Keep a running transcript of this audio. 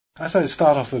I suppose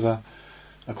start off with a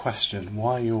question.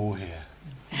 Why are you all here?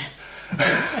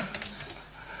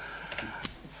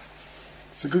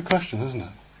 It's a good question, isn't it?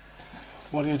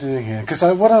 What are you doing here? Because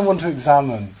what I want to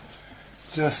examine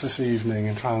just this evening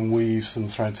and try and weave some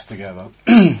threads together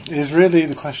is really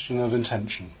the question of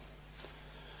intention.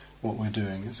 What we're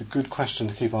doing. It's a good question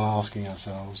to keep on asking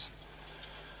ourselves,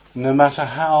 no matter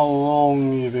how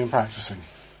long you've been practicing.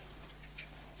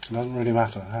 It doesn't really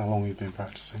matter how long you've been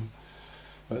practicing,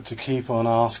 but to keep on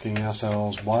asking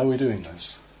ourselves, why are we doing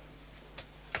this?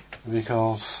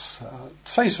 Because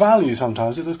face value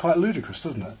sometimes it looks quite ludicrous,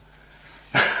 doesn't it?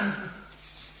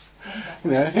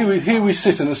 Here we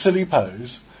sit in a silly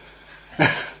pose,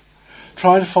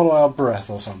 trying to follow our breath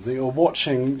or something, or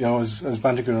watching, as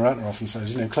Bhante Gunaratna often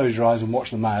says, close your eyes and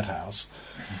watch the madhouse.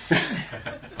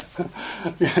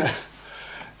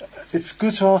 It's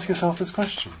good to ask yourself this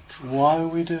question. Why are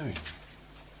we doing?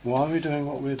 Why are we doing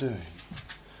what we're doing?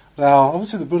 Now,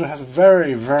 obviously the Buddha has a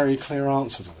very, very clear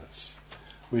answer to this.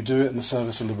 We do it in the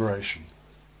service of liberation.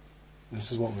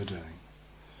 This is what we're doing.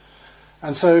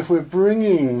 And so if we're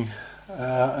bringing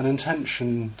an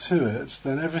intention to it,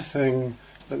 then everything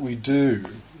that we do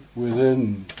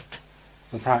within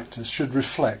the practice should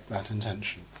reflect that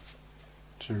intention.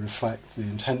 To reflect the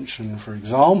intention, for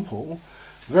example,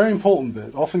 a very important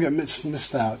bit, often get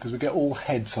missed out because we get all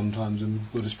head sometimes in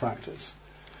Buddhist practice,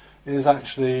 is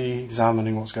actually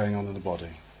examining what's going on in the body.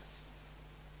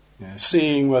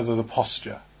 Seeing whether the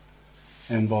posture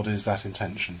embodies that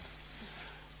intention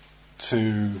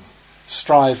to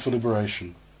strive for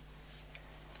liberation.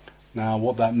 Now,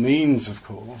 what that means, of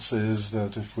course, is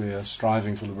that if we are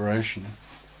striving for liberation,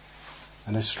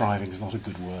 and this striving is not a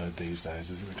good word these days,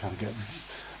 is it? We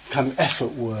kind of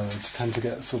effort words tend to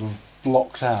get sort of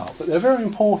blocked out, but they're very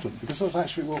important because that's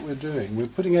actually what we're doing. We're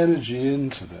putting energy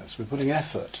into this. We're putting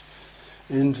effort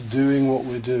into doing what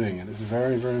we're doing, and it's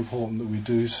very, very important that we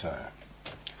do so.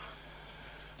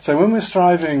 So when we're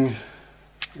striving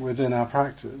within our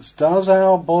practice, does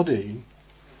our body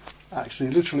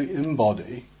actually literally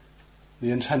embody the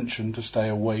intention to stay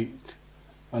awake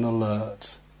and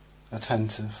alert,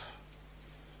 attentive,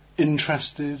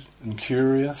 interested and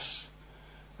curious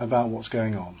about what's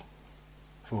going on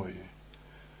for you?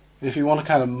 If you want a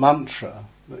kind of mantra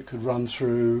that could run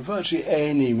through virtually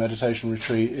any meditation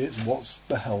retreat, it's what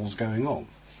the hell's going on.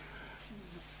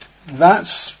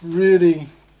 That's really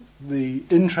the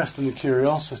interest and the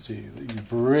curiosity that you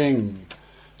bring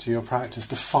to your practice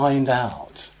to find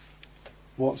out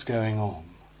what's going on.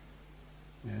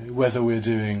 Whether we're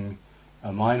doing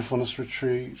a mindfulness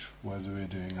retreat, whether we're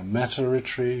doing a metta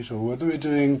retreat, or whether we're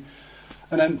doing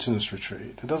an emptiness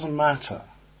retreat, it doesn't matter.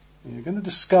 You're going to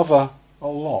discover a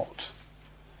lot,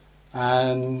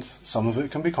 and some of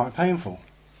it can be quite painful.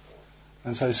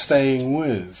 And so staying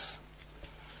with.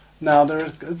 Now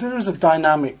there is a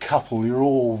dynamic couple you're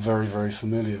all very, very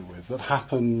familiar with that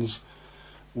happens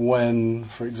when,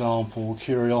 for example,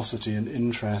 curiosity and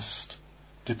interest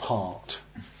depart.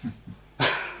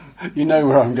 You know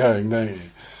where I'm going, don't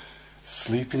you?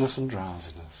 Sleepiness and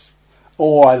drowsiness.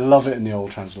 Or, I love it in the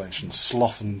old translation,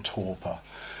 sloth and torpor.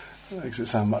 That makes it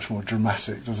sound much more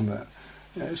dramatic, doesn't it?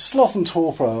 Sloth and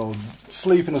torpor, or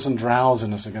sleepiness and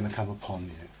drowsiness are going to come upon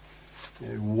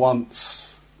you.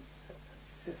 Once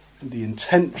the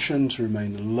intention to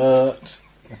remain alert,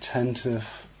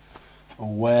 attentive,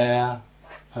 aware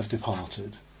have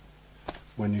departed,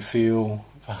 when you feel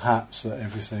perhaps that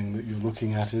everything that you're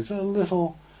looking at is a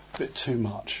little bit too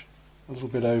much, a little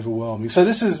bit overwhelming. So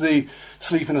this is the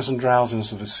sleepiness and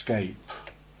drowsiness of escape.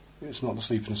 It's not the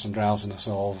sleepiness and drowsiness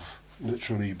of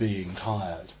literally being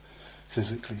tired,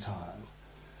 physically tired.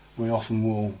 We often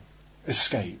will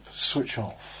escape, switch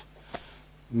off,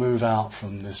 move out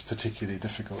from this particularly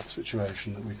difficult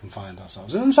situation that we can find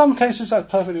ourselves. And in some cases that's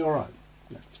perfectly all right.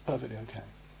 Yeah, it's perfectly okay.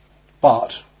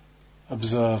 But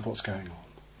observe what's going on.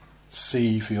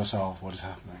 See for yourself what is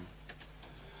happening.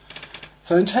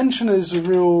 So intention is the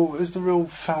real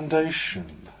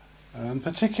foundation, and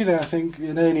particularly I think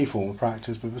in any form of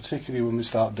practice, but particularly when we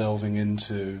start delving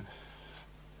into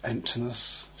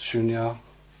emptiness, shunya,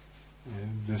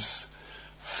 this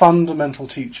fundamental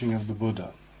teaching of the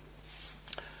Buddha.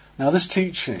 Now this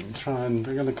teaching, we're going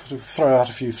to kind of throw out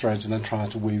a few threads and then try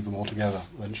to weave them all together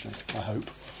eventually, I hope.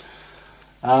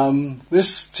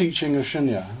 This teaching of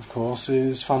shunya, of course,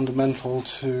 is fundamental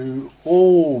to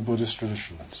all Buddhist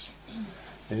traditions.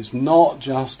 It's not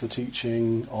just the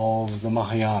teaching of the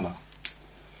Mahayana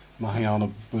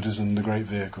Buddhism, the great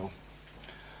vehicle.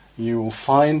 You will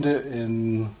find it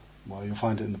in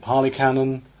the Pali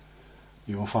Canon.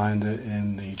 You will find it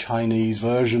in the Chinese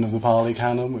version of the Pali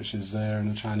Canon, which is there in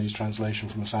a Chinese translation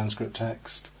from a Sanskrit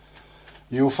text.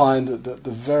 you'll find that the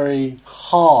very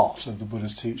heart of the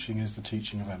Buddha's teaching is the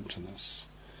teaching of emptiness.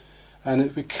 And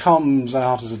it becomes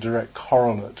out as a direct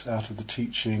correlate out of the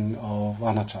teaching of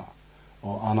anatta,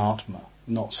 or anatma,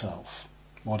 not self.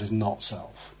 What is not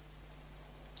self?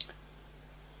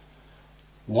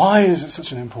 Why is it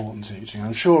such an important teaching?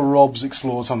 I'm sure Rob's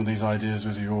explored some of these ideas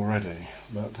with you already,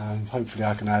 but hopefully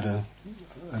I can add a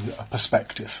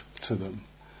perspective to them.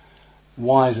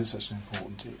 Why is it such an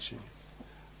important teaching?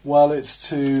 Well, it's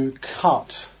to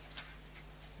cut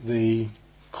the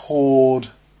cord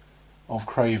of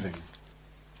craving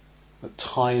that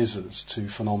ties us to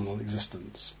phenomenal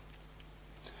existence.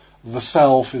 The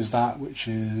self is that which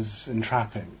is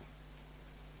entrapping.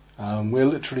 We're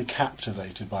literally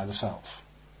captivated by the self.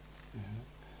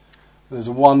 There's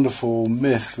a wonderful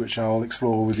myth which I'll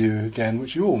explore with you again,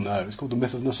 which you all know. It's called the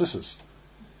myth of Narcissus.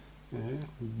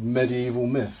 Medieval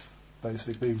myth,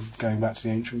 basically going back to the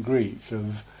ancient Greek,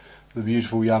 of the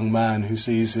beautiful young man who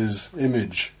sees his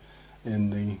image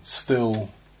in the still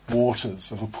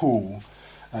waters of a pool.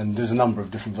 And there's a number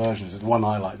of different versions. The one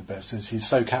I like the best is he's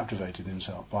so captivated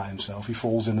by himself, he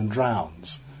falls in and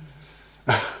drowns.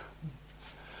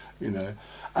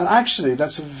 And actually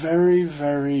that's a very,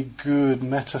 very good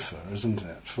metaphor, isn't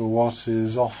it, for what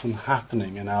is often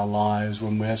happening in our lives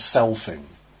when we're selfing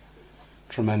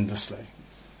tremendously.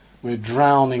 We're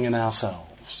drowning in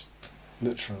ourselves,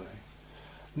 literally.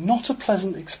 Not a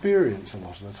pleasant experience a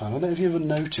lot of the time. I don't know if you ever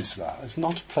noticed that. It's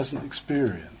not a pleasant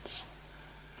experience.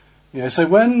 So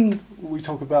when we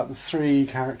talk about the three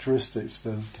characteristics,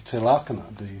 the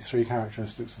tilakkhana, the three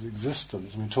characteristics of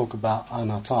existence, and we talk about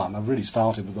anatta, and I've really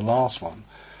started with the last one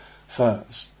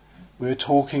first, we're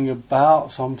talking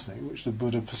about something which the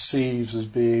Buddha perceives as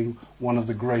being one of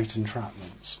the great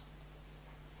entrapments,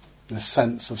 the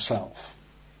sense of self,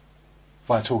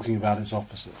 by talking about its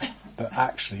opposite, that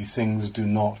actually things do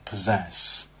not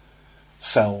possess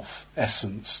self,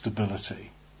 essence,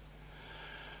 stability.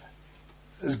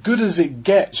 As good as it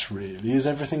gets, really, is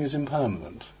everything is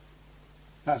impermanent.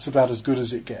 That's about as good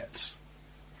as it gets.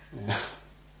 Yeah.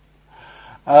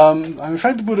 I'm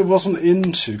afraid the Buddha wasn't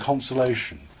into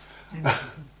consolation.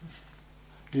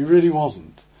 He really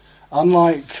wasn't.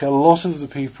 Unlike a lot of the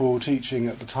people teaching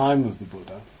at the time of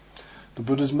the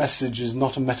Buddha's message is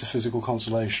not a metaphysical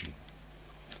consolation.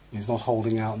 He's not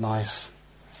holding out nice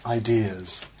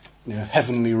ideas,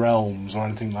 heavenly realms or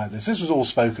anything like this. This was all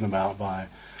spoken about by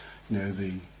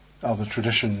the other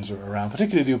traditions that are around,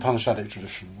 particularly the Upanishadic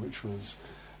tradition, which was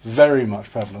very much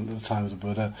prevalent at the time of the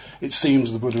Buddha. It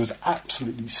seems the Buddha was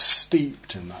absolutely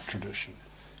steeped in that tradition,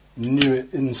 knew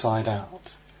it inside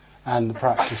out, and the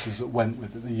practices that went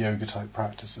with it, the yoga-type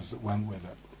practices that went with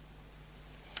it.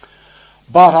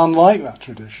 But unlike that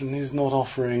tradition, he's not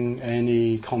offering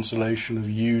any consolation of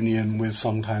union with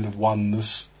some kind of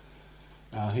oneness.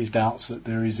 He doubts that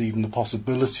there is even the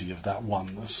possibility of that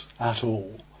oneness at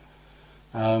all.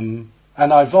 And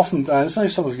I've often, I know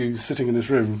some of you sitting in this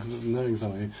room, knowing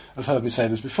some of you, have heard me say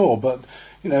this before, but,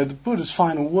 the Buddha's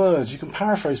final words, you can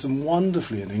paraphrase them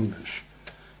wonderfully in English.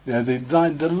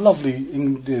 The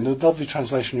lovely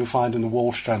translation you'll find in the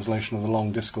Walsh translation of the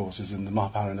long discourses in the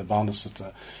Mahaparinibbana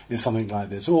Sutta is something like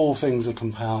this. All things are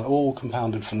all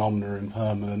compounded phenomena are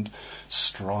impermanent.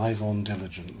 Strive on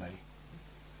diligently.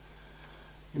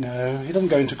 He doesn't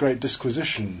go into great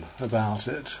disquisition about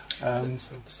it.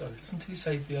 Sorry, doesn't he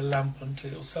say be a lamp unto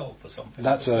yourself or something?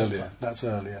 That's earlier.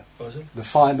 Oh, is it?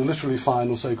 The literally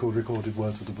final so-called recorded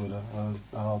words of the Buddha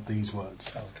are these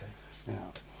words. Oh, okay. Yeah.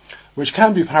 Which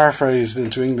can be paraphrased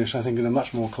into English, I think, in a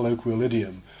much more colloquial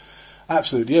idiom.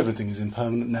 Absolutely everything is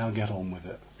impermanent, now get on with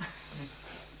it.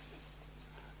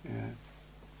 Yeah.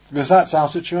 Because that's our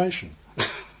situation,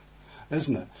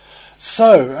 isn't it?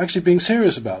 So, actually being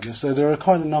serious about this, there are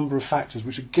quite a number of factors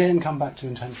which again come back to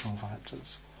intentional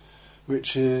factors,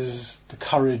 which is the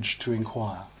courage to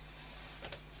inquire,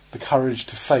 the courage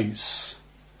to face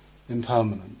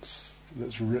impermanence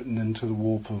that's written into the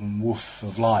warp and woof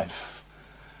of life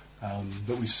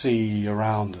that we see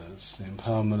around us, the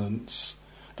impermanence,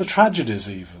 the tragedies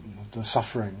even, the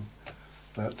suffering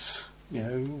that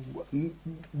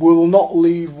will not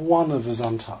leave one of us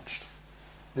untouched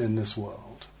in this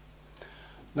world.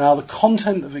 Now, the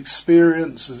content of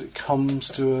experience as it comes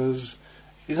to us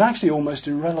is actually almost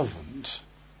irrelevant.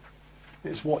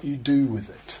 It's what you do with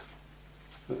it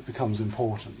that becomes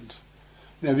important.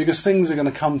 Because things are going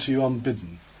to come to you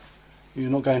unbidden. You're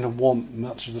not going to want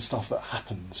much of the stuff that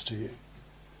happens to you.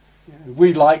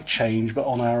 We like change, but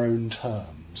on our own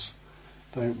terms,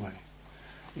 don't we?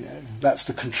 That's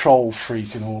the control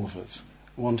freak in all of us,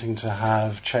 wanting to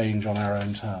have change on our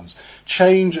own terms.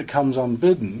 Change that comes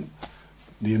unbidden,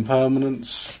 the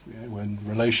impermanence, we're when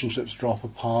relationships drop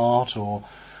apart, or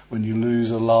when you lose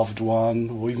a loved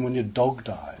one, or even when your dog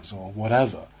dies, or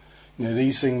whatever.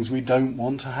 These things we don't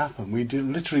want to happen. We do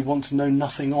literally want to know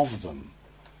nothing of them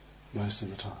most of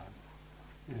the time.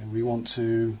 We want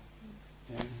to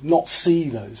not see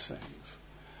those things.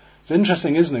 It's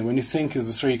interesting, isn't it, when you think of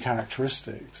the three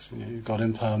characteristics. You've got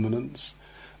impermanence,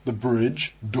 the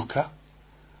bridge, dukkha,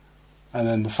 and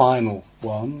then the final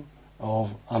one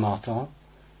of anatta,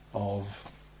 of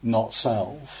not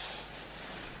self,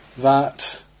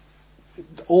 that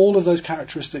all of those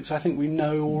characteristics I think we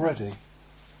know already.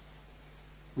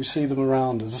 We see them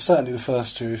around us. Certainly the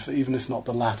first two, even if not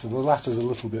the latter. The latter's a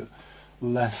little bit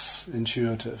less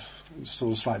intuitive, it's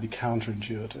sort of slightly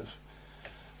counterintuitive.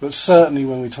 But certainly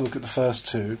when we look at the first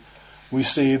two, we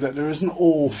see that there is an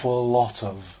awful lot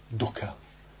of dukkha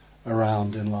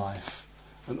around in life,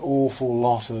 an awful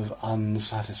lot of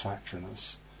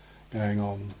unsatisfactoriness going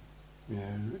on,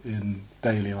 in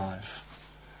daily life.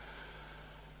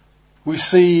 We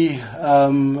see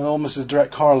almost a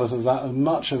direct correlate of that, of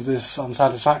much of this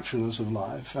unsatisfactoriness of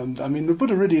life. And I mean, the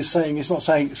Buddha really is saying, it's not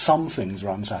saying some things are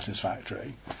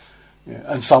unsatisfactory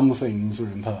and some things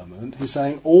are impermanent. He's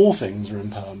saying all things are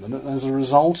impermanent, and as a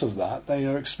result of that, they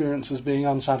are experienced as being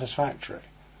unsatisfactory.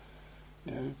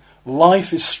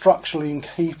 Life is structurally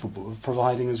incapable of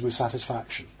providing us with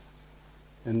satisfaction,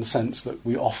 in the sense that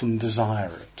we often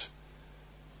desire it.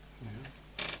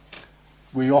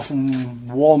 We often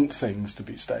want things to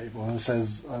be stable, and it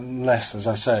says, unless, as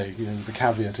I say, the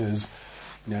caveat is,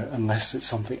 unless it's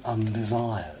something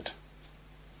undesired.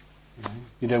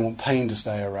 You don't want pain to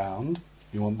stay around,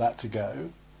 you want that to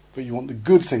go, but you want the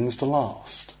good things to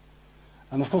last.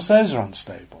 And of course those are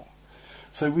unstable.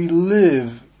 So we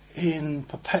live in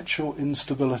perpetual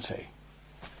instability.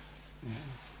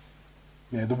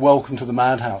 The welcome to the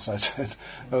madhouse, I said,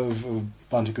 of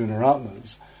Bhante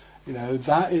Gunaratna's,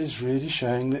 that is really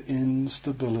showing the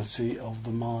instability of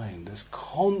the mind. There's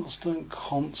constant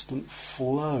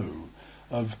flow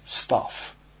of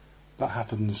stuff that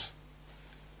happens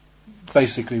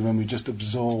basically when we just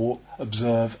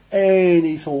observe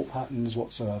any thought patterns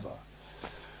whatsoever.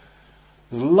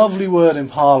 There's a lovely word in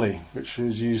Pali which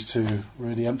is used to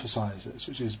really emphasize this,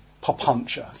 which is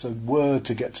papancha. It's a word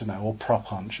to get to know, or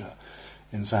prapancha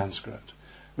in Sanskrit,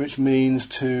 which means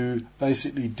to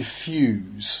basically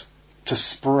diffuse, to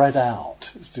spread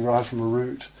out. It's derived from a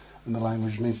root in the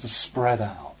language, it means to spread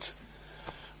out.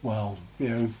 Well,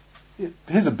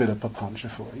 here's a bit of papancha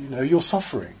for you. You're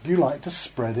suffering. You like to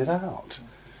spread it out.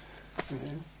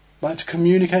 Like to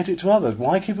communicate it to others.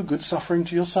 Why keep a good suffering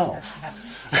to yourself?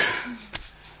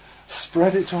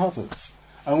 Spread it to others.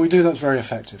 And we do that very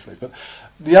effectively. But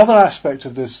the other aspect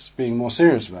of this, being more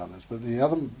serious about this, but the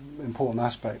other important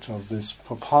aspect of this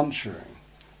papanchering,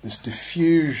 this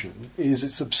diffusion, is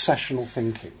its obsessional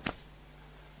thinking.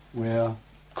 We're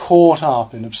caught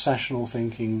up in obsessional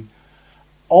thinking,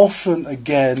 often,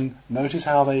 again, notice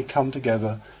how they come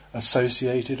together,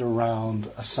 associated around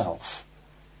a self.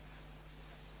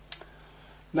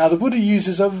 Now the Buddha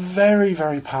uses a very,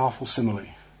 very powerful simile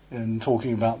in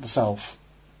talking about the self.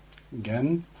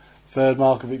 Again, third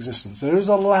mark of existence. There is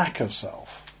a lack of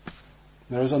self.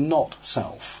 There is a not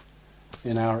self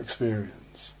in our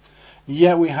experience.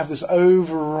 Yet we have this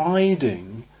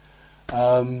overriding,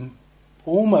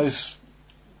 almost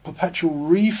perpetual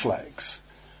reflex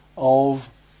of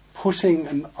putting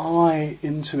an I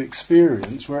into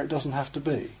experience where it doesn't have to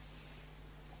be.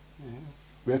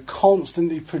 We're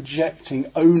constantly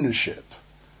projecting ownership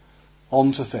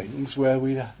onto things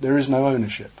where there is no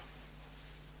ownership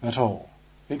at all.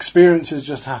 Experience is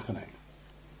just happening.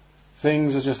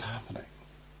 Things are just happening.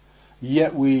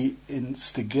 Yet we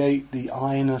instigate the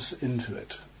I-ness into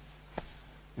it.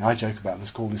 I joke about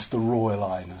this, call this the royal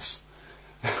I-ness.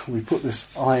 We put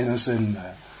this I-ness in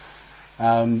there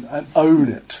and own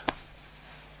it.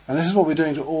 And this is what we're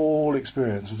doing to all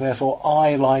experience. Therefore,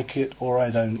 I like it or I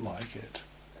don't like it.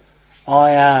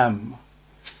 I am,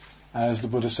 as the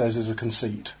Buddha says, is a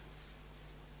conceit.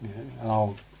 And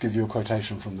I'll give you a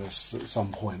quotation from this at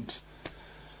some point.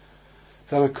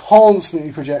 So we're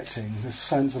constantly projecting this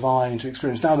sense of I into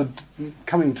experience. Now,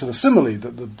 coming to the simile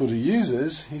that the Buddha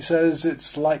uses, he says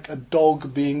it's like a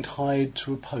dog being tied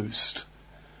to a post.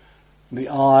 The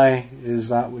I is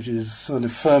that which is sort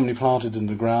of firmly planted in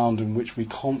the ground, in which we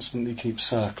constantly keep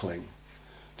circling,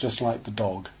 just like the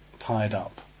dog tied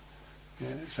up.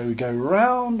 So we go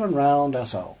round and round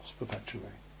ourselves perpetually.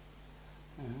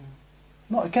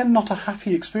 Not a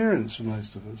happy experience for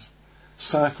most of us.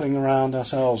 Circling around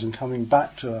ourselves and coming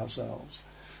back to ourselves.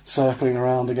 Circling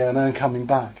around again and coming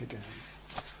back again.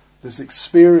 This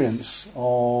experience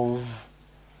of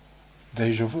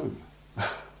déjà vu,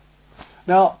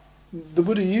 Now, the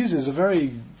Buddha uses a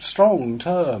very strong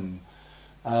term,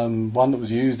 one that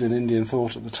was used in Indian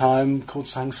thought at the time, called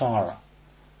samsara.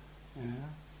 Yeah.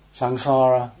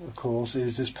 Samsara, of course,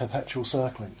 is this perpetual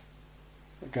circling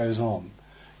that goes on.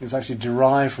 It's actually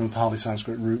derived from a Pali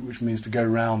Sanskrit root, which means to go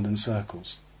round in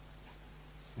circles.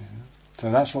 Yeah. So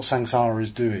that's what samsara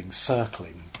is doing,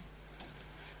 circling.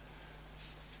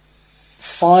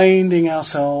 Finding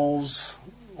ourselves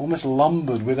almost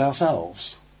lumbered with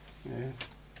ourselves. Yeah.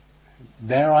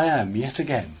 There I am, yet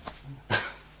again.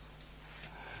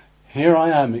 Here I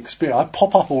am, I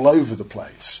pop up all over the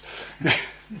place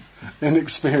in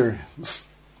experience.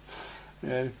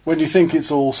 Yeah. When you think it's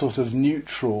all sort of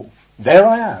neutral, there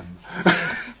I am,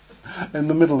 in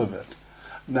the middle of it.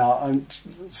 Now, I'm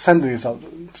sending this up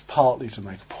partly to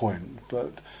make a point,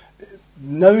 but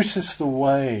notice the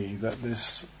way that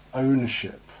this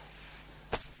ownership,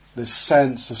 this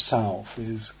sense of self,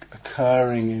 is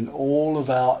occurring in all of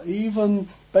our even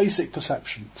basic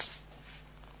perceptions.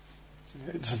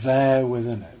 It's there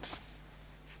within it.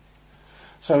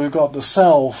 So we've got the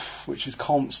self, which is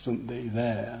constantly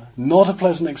there. Not a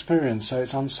pleasant experience, so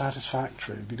it's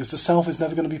unsatisfactory, because the self is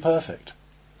never going to be perfect.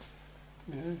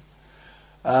 Yeah.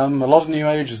 A lot of New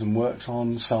Ageism works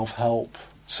on self-help,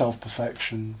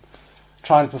 self-perfection,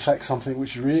 trying to perfect something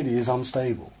which really is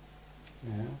unstable.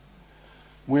 Yeah.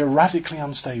 We're radically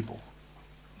unstable.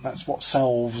 That's what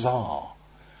selves are.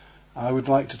 I would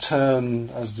like to turn,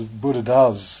 as the Buddha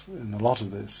does in a lot of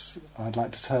this, I'd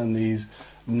like to turn these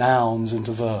nouns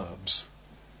into verbs.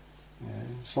 Yeah.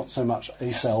 It's not so much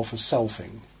a self as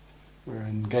selfing. We're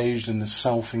engaged in this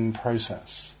selfing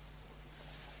process.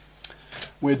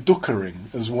 We're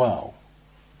dukkhaing as well.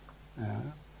 Yeah.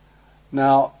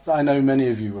 Now, I know many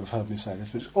of you will have heard me say this,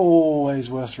 but it's always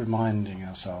worth reminding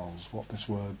ourselves what this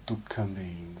word dukkha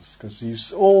means, because you've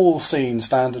all seen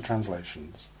standard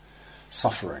translations.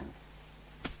 Suffering.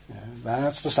 Yeah,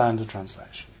 that's the standard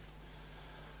translation.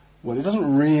 Well, it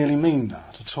doesn't really mean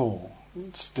that at all.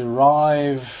 It's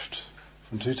derived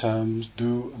from two terms,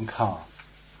 du and ka.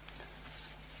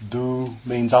 Du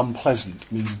means unpleasant,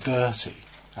 means dirty,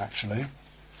 actually.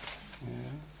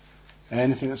 Yeah.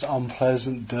 Anything that's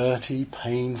unpleasant, dirty,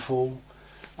 painful.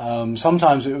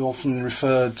 Sometimes it was often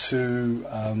referred to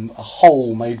a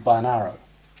hole made by an arrow.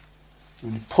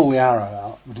 When you pull the arrow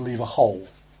out, it would leave a hole.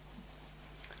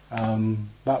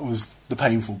 That was the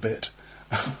painful bit.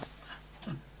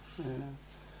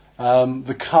 Yeah.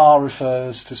 The ka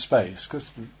refers to space, because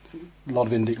a lot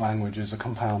of Indic languages are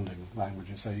compounding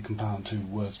languages, so you compound two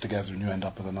words together and you end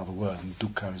up with another word, and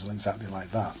dukkha is exactly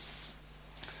like that.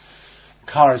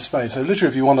 Ka is space. So literally,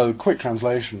 if you want a quick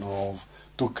translation of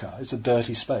dukkha, it's a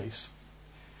dirty space,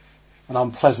 an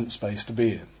unpleasant space to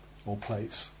be in, or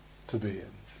place to be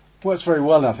in. Works very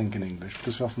well, I think, in English,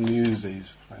 because we often use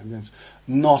these. Right? It's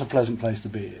not a pleasant place to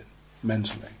be in,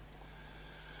 mentally.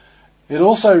 It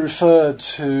also referred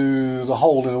to the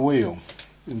hole in a wheel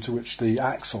into which the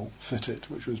axle fitted,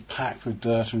 which was packed with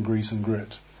dirt and grease and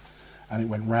grit, and it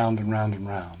went round and round and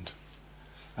round.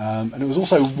 And it was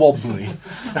also wobbly.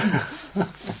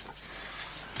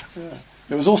 Yeah.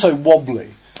 It was also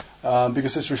wobbly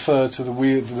because this referred to the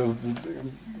wheel,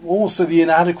 also the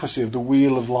inadequacy of the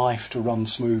wheel of life to run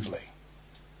smoothly.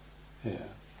 Yeah.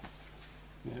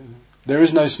 Yeah. There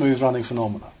is no smooth running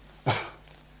phenomena.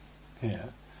 Yeah.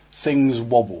 Things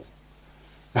wobble.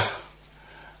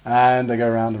 And they go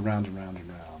round and round and round and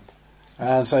round.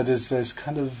 And so there's this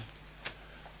kind of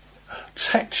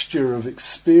texture of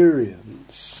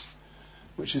experience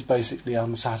which is basically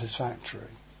unsatisfactory.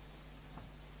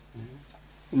 Yeah.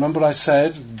 Remember what I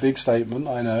said, big statement,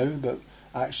 I know, that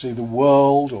actually the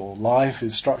world or life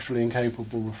is structurally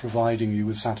incapable of providing you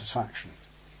with satisfaction.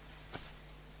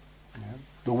 Yeah.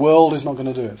 The world is not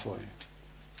going to do it for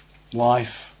you.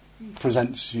 Life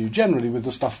presents you generally with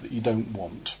the stuff that you don't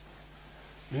want.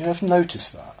 You have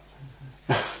noticed that.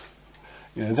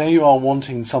 You know, there you are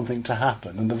wanting something to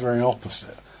happen, and the very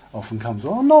opposite often comes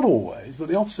along. Not always, but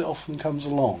the opposite often comes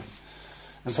along.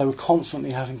 And so we're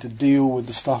constantly having to deal with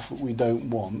the stuff that we don't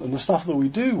want, and the stuff that we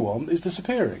do want is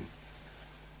disappearing,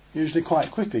 usually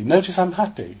quite quickly. Notice I'm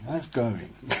happy. That's going.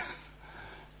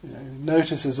 You know,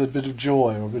 notice there's a bit of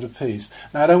joy or a bit of peace.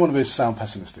 Now, I don't want to sound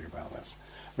pessimistic about this.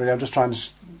 Really, I'm just trying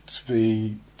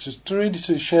to really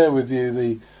share with you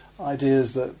the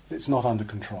ideas that it's not under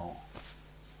control.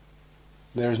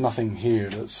 There is nothing here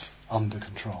that's under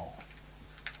control.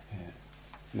 Yeah.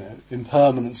 You know,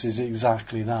 impermanence is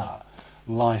exactly that.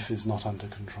 Life is not under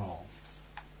control.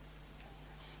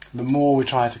 The more we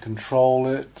try to control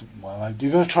it, well, do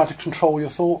you ever try to control your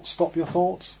thoughts, stop your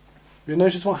thoughts? You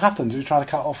notice what happens if you try to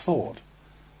cut off thought?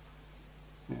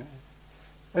 Yeah.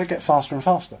 they get faster and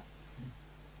faster.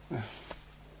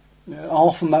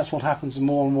 Often that's what happens. The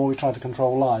more and more we try to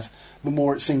control life, the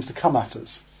more it seems to come at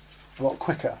us a lot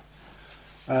quicker.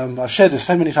 I've shared this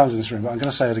so many times in this room, but I'm going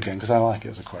to say it again because I like it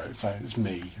as a quote. So it's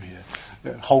me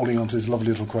here, holding on to this lovely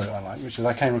little quote I like, which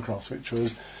I came across, which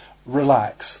was,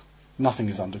 "Relax, nothing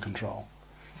is under control."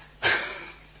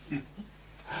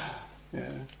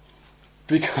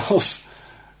 Because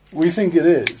we think it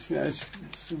is.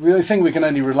 We think we can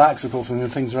only relax, of course, when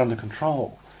things are under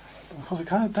control. But of course, we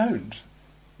kind of don't.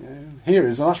 Here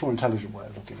is a much more intelligent way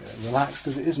of looking at it. Relax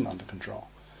because it isn't under control.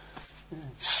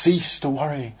 Cease to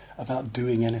worry about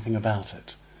doing anything about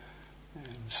it.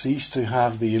 Cease to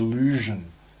have the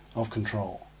illusion of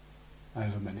control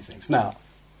over many things. Now,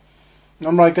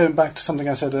 I'm going back to something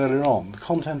I said earlier on. The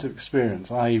content of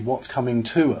experience, i.e. what's coming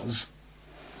to us,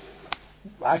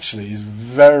 actually is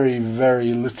very,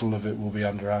 very little of it will be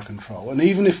under our control. And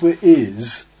even if it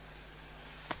is,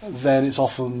 then it's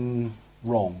often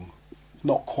wrong.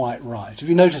 Not quite right. Have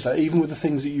you noticed that? Even with the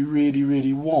things that you really,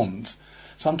 really want,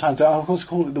 sometimes, I always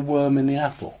call it the worm in the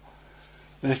apple.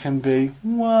 There can be,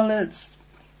 well, it's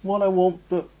what I want,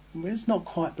 but it's not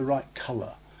quite the right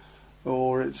colour.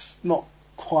 Or it's not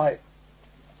quite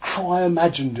how I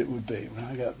imagined it would be when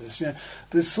I get this.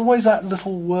 There's always that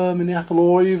little worm in the apple,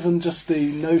 or even just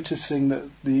the noticing that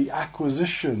the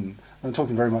acquisition, I'm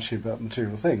talking very much here about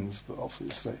material things, but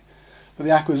obviously, but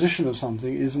the acquisition of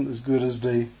something isn't as good as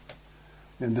the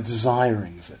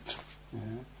desiring of it.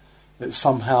 That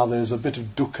somehow there's a bit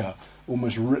of dukkha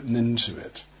almost written into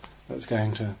it that's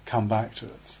going to come back to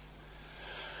us.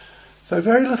 So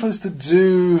very little is to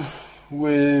do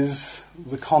with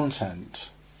the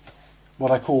content,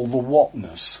 what I call the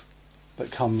whatness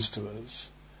that comes to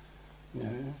us.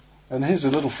 And here's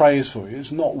a little phrase for you.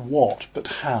 It's not what, but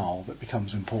how that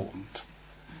becomes important.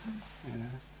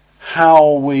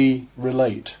 How we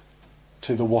relate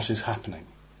to the what is happening.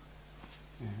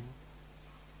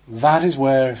 That is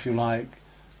where, if you like,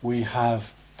 we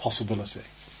have possibility.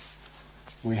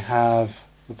 We have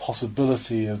the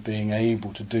possibility of being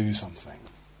able to do something.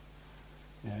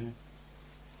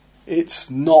 It's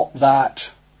not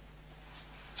that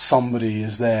somebody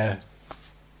is there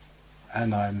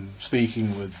and I'm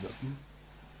speaking with them.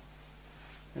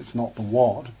 It's not the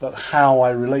what, but how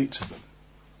I relate to them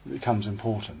becomes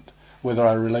important. Whether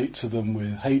I relate to them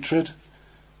with hatred,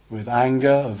 with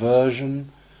anger,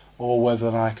 aversion, or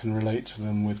whether I can relate to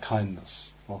them with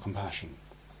kindness or compassion.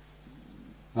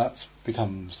 That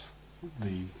becomes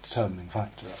the determining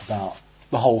factor about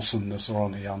the wholesomeness or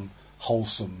the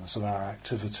unwholesomeness of our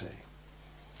activity.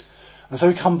 And so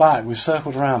we come back, we've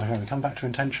circled around again, we come back to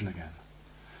intention again.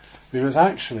 Because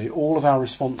actually all of our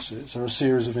responses are a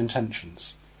series of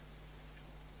intentions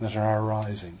that are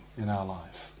arising in our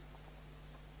life.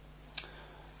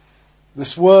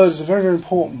 This word is a very, very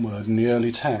important word in the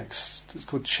early text. It's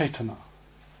called Chaitana.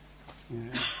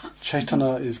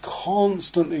 Chaitana is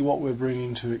constantly what we're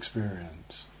bringing to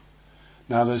experience.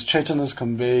 Now those Chaitanas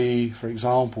can be, for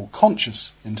example,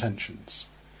 conscious intentions.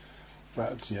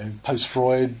 But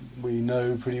post-Freud we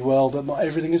know pretty well that not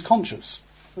everything is conscious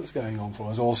that's going on for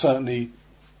us, or certainly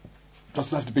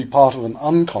doesn't have to be part of an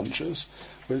unconscious,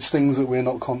 but it's things that we're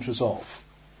not conscious of.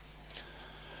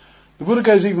 The Buddha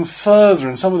goes even further,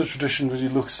 and some of the traditions, as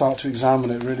you start to examine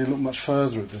it, really look much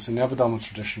further at this. In the Abhidhamma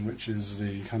tradition, which is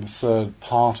the kind of third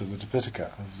part of the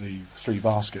Tipitaka, of the three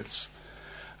baskets,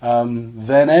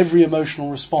 then every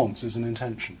emotional response is an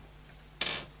intention.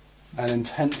 And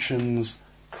intentions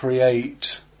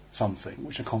create something,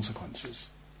 which are consequences.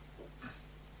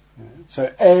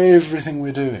 So everything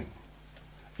we're doing,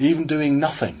 even doing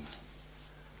nothing,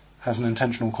 has an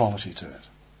intentional quality to it.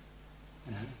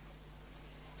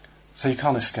 So you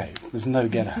can't escape. There's no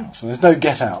get out. And there's no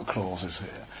get out clauses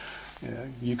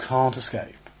here. You can't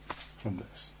escape from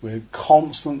this. We're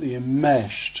constantly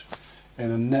enmeshed in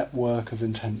a network of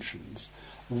intentions.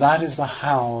 That is the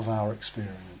how of our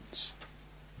experience,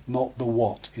 not the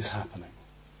what is happening.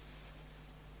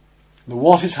 The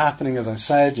what is happening, as I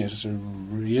said, just to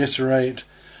reiterate,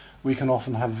 we can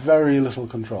often have very little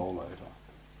control over.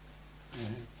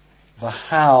 The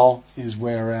how is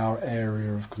where our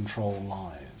area of control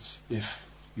lies, if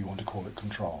you want to call it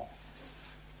control.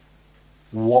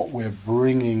 What we're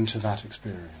bringing to that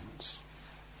experience,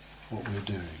 what we're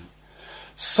doing.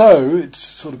 So it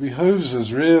sort of behooves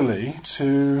us really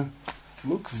to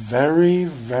look very,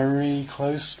 very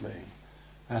closely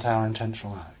at our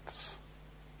intentional acts.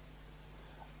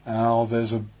 Now,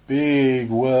 there's a big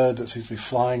word that seems to be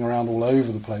flying around all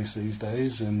over the place these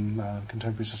days in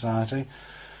contemporary society.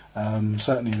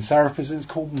 Certainly in therapies, it's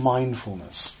called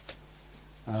mindfulness.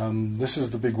 This is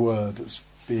the big word that's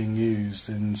being used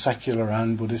in secular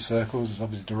and Buddhist circles. It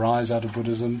obviously derives out of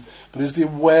Buddhism, but is the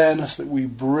awareness that we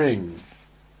bring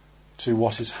to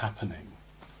what is happening.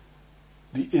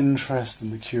 The interest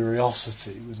and the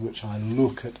curiosity with which I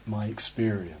look at my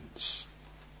experience.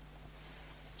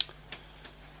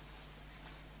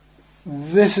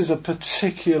 This is a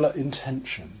particular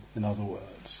intention, in other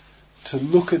words, to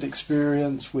look at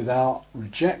experience without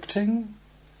rejecting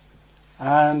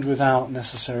and without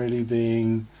necessarily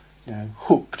being,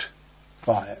 hooked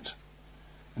by it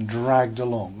and dragged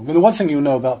along. I mean, the one thing you'll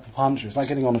know about Papancha is like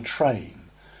getting on a train,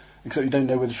 except you don't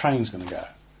know where the train's going to go.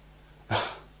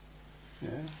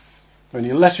 When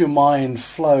you let your mind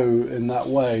flow in that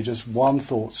way, just one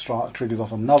thought triggers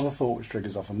off another thought, which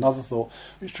triggers off another thought,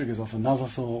 which triggers off another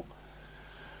thought.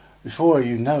 Before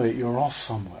you know it, you're off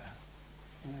somewhere.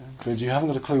 But you haven't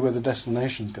got a clue where the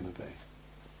destination's going to be.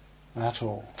 At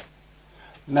all.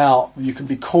 Now, you can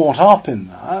be caught up in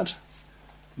that,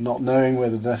 not knowing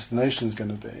where the destination's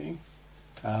going to be,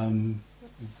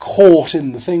 caught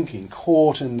in the thinking,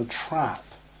 caught in the trap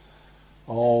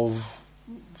of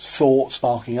thought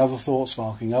sparking other thoughts,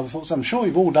 sparking other thoughts. I'm sure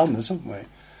we've all done this, haven't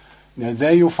we?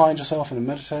 There you'll find yourself in a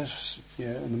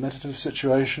meditative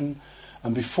situation,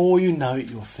 and before you know it,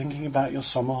 you're thinking about your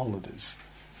summer holidays,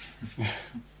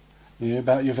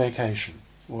 about your vacation,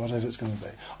 whatever it's going to be,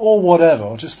 or whatever,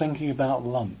 or just thinking about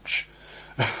lunch.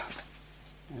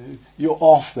 You're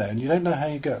off there, and you don't know how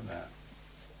you get there.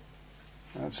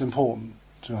 That's important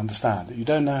to understand, that you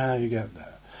don't know how you get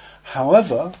there.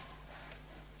 However,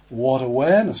 what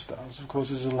awareness does, of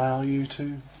course, is allow you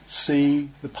to see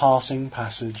the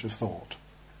passage of thought,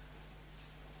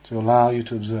 to allow you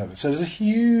to observe it. So there's a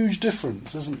huge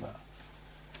difference, isn't there?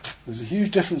 There's a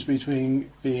huge difference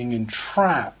between being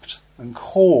entrapped and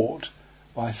caught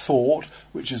by thought,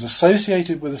 which is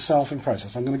associated with a self in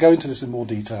process. I'm going to go into this in more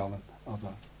detail in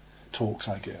other talks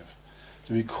I give.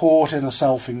 To be caught in a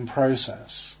selfing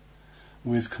process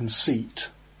with conceit.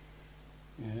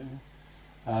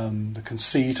 The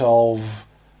conceit of,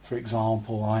 for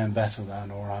example, I am better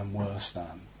than or I am worse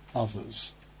than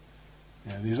others.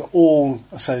 These are all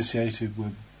associated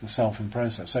with the self in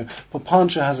process. So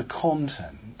Papancha has a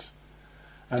content,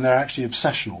 and they're actually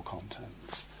obsessional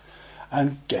contents.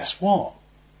 And guess what?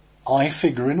 I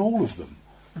figure in all of them.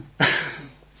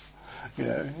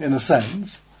 In a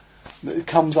sense. It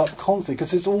comes up constantly,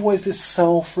 because it's always this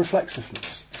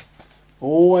self-reflexiveness.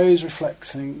 Always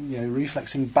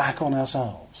reflexing back on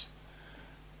ourselves.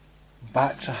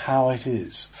 Back to how it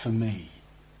is for me.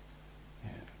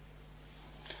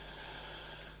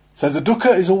 So the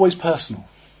dukkha is always personal,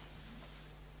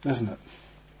 isn't it?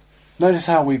 Notice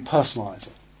how we personalise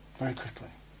it very quickly.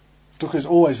 Dukkha is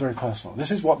always very personal.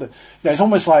 This is what it's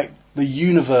almost like the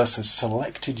universe has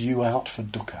selected you out for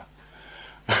dukkha.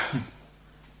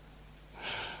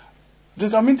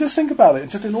 Just think about it.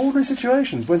 Just in ordinary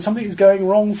situations, when something is going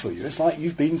wrong for you, it's like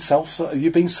you've been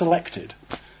selected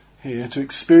here to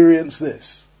experience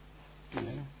this.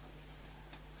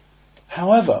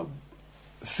 However,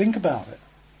 think about it.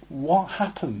 What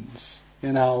happens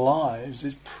in our lives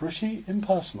is pretty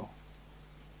impersonal.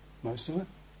 Most of it.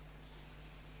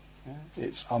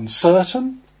 It's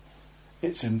uncertain,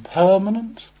 it's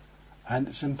impermanent, and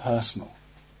it's impersonal.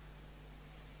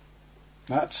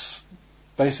 That's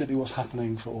basically what's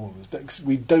happening for all of us. But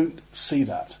we don't see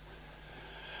that.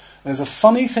 There's a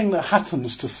funny thing that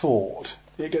happens to thought.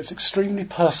 It gets extremely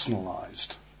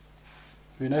personalised.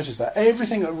 We notice that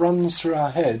everything that runs through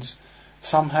our heads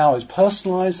somehow is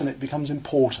personalised and it becomes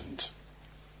important.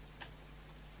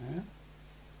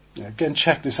 Again,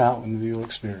 check this out with your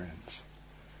experience.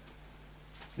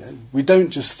 We don't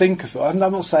just think of thought. I'm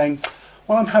not saying,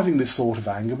 well, I'm having this thought of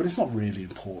anger, but it's not really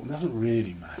important. It doesn't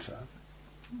really matter.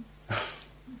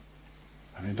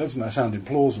 Doesn't that sound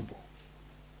implausible?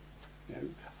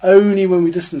 Only when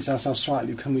we distance ourselves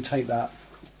slightly can we take that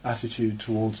attitude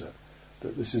towards it.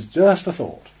 That this is just a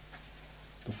thought.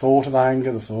 The thought of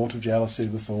anger, the thought of jealousy,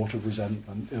 the thought of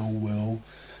resentment, ill will,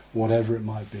 whatever it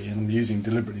might be. And I'm using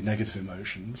deliberately negative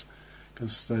emotions,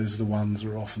 because those are the ones that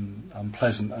are often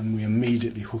unpleasant, and we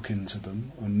immediately hook into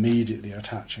them, immediately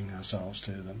attaching ourselves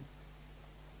to them.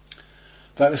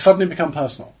 That they suddenly become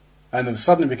personal. And they've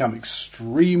suddenly become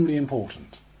extremely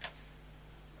important.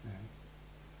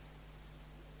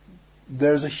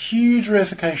 There's a huge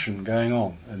reification going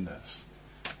on in this,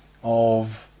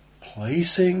 of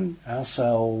placing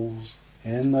ourselves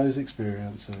in those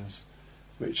experiences,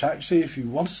 which actually, if you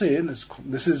want to see it,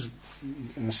 this is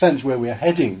in a sense where we're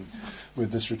heading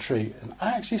with this retreat, and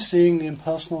actually seeing the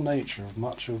impersonal nature of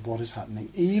much of what is happening,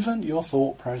 even your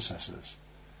thought processes.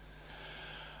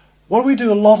 What we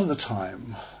do a lot of the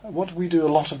time,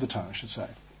 I should say,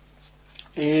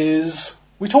 is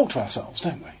we talk to ourselves,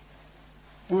 don't we?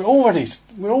 We're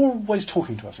always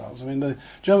talking to ourselves. I mean, the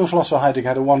German philosopher Heidegger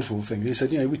had a wonderful thing. He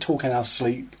said, we talk in our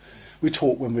sleep, we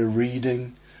talk when we're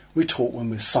reading, we talk when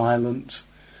we're silent.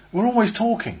 We're always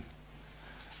talking.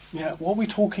 Yeah, what are we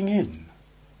talking in?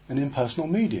 An impersonal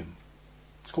medium.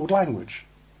 It's called language.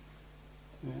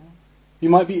 Yeah. You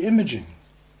might be imaging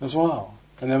as well,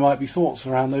 and there might be thoughts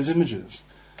around those images.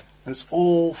 And it's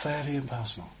all fairly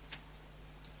impersonal.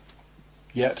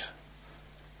 Yet,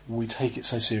 we take it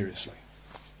so seriously.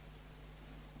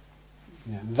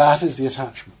 Yeah, that is the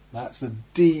attachment. That's the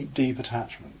deep, deep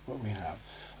attachment that we have,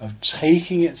 of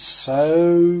taking it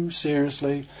so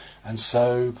seriously and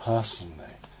so personally.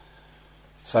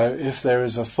 So if there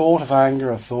is a thought of anger,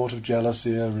 a thought of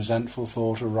jealousy, a resentful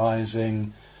thought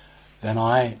arising, then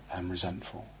I am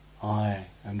resentful, I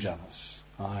am jealous,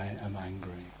 I am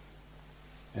angry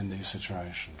in these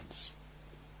situations.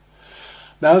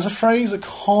 Now there's a phrase that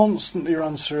constantly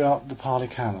runs throughout the Pali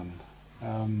Canon.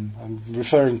 I'm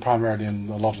referring primarily in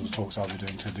a lot of the talks I'll be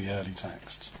doing to the early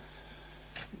texts.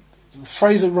 The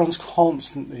phrase that runs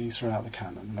constantly throughout the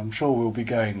canon, and I'm sure we'll be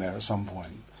going there at some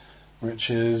point, which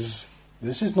is,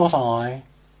 this is not I,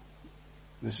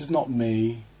 this is not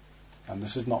me, and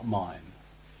this is not mine.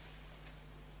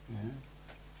 Yeah.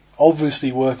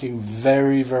 Obviously working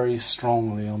very, very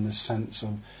strongly on this sense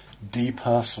of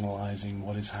depersonalizing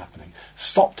what is happening.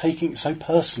 Stop taking it so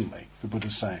personally, the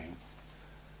Buddha's saying.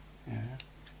 Yeah.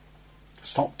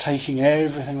 Stop taking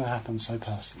everything that happens so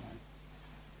personally.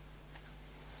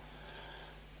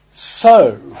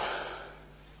 So,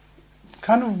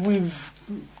 we've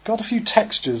got a few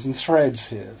textures and threads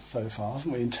here so far,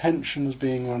 haven't we? Intention as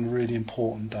being one really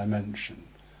important dimension.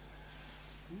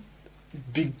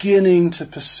 Beginning to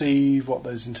perceive what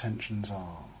those intentions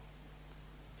are.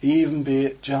 Even be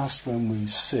it just when we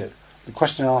sit. The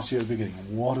question I asked you at the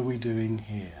beginning, what are we doing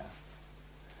here?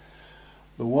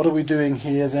 But what are we doing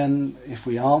here then, if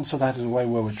we answer that in a way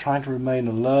where we're trying to remain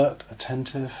alert,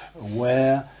 attentive,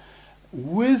 aware,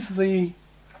 with the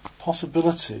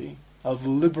possibility of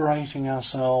liberating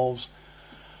ourselves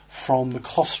from the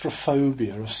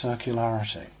claustrophobia of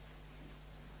circularity.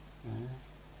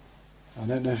 I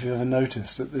don't know if you've ever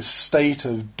noticed that this state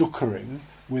of dukkhaing,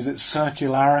 with its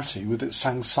circularity, with its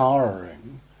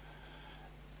samsaraing,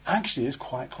 actually is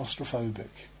quite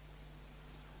claustrophobic.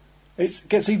 It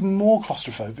gets even more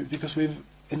claustrophobic because we've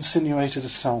insinuated a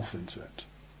self into it.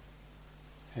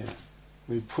 Here.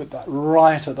 We've put that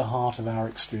right at the heart of our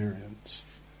experience,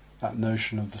 that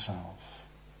notion of the self.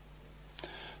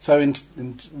 So in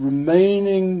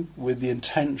remaining with the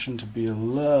intention to be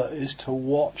alert is to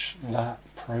watch that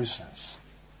process,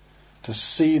 to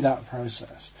see that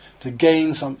process, to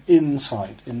gain some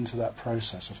insight into that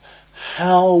process of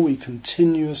how we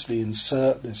continuously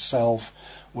insert this self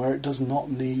where it does not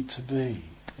need to be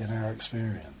in our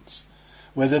experience,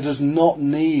 where there does not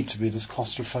need to be this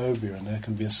claustrophobia, and there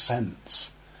can be a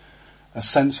sense of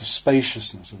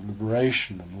spaciousness, of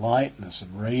liberation, of lightness,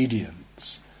 of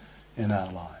radiance in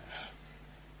our life,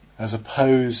 as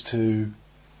opposed to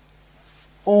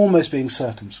almost being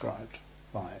circumscribed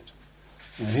by it.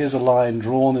 Here's a line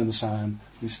drawn in the sand,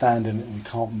 we stand in it and we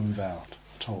can't move out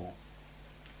at all.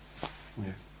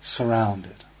 We're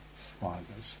surrounded by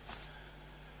this.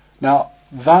 Now,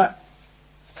 that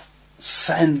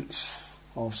sense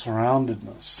of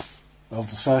surroundedness, of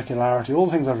the circularity, all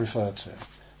the things I've referred to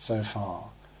so far,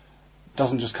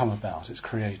 doesn't just come about, it's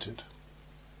created.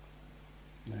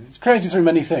 It's created through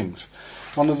many things.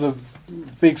 One of the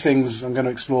big things I'm going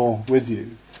to explore with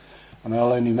you, and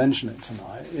I'll only mention it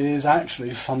tonight, is actually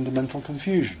fundamental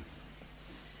confusion.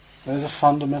 There's a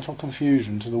fundamental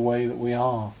confusion to the way that we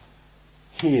are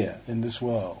here in this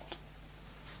world.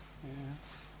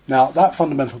 Now, that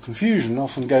fundamental confusion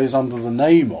often goes under the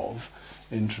name of,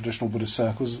 in traditional Buddhist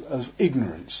circles, of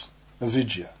ignorance,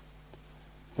 avidya.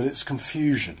 But it's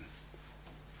confusion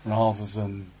rather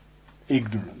than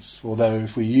ignorance. Although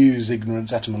if we use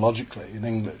ignorance etymologically in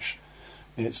English,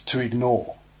 it's to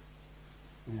ignore.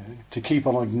 To keep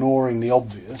on ignoring the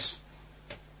obvious,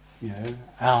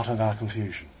 out of our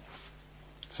confusion.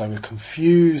 So we're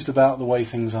confused about the way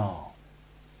things are.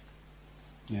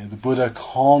 The Buddha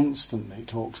constantly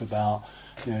talks about,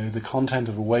 the content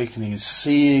of awakening is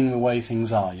seeing the way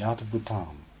things are, yata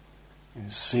bhutam.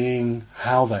 Seeing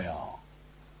how they are,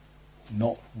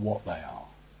 not what they are.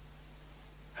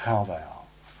 How they are.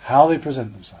 How they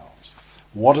present themselves.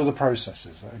 What are the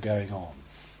processes that are going on?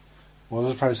 What are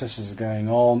the processes that are going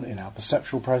on in our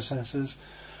perceptual processes?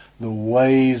 The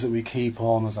ways that we keep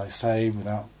on, as I say,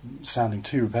 without sounding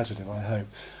too repetitive, I hope,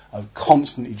 of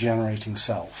constantly generating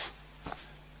self,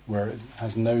 where it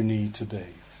has no need to be.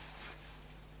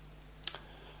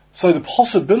 So the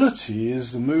possibility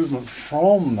is the movement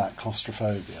from that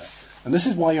claustrophobia. And this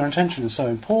is why your intention is so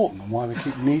important, and why we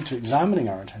need to examining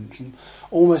our intention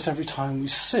almost every time we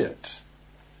sit.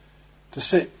 To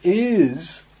sit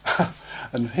is,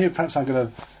 and here perhaps I'm going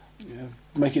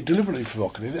to make it deliberately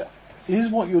provocative, is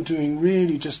what you're doing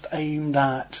really just aimed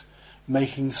at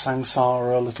making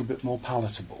samsara a little bit more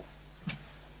palatable?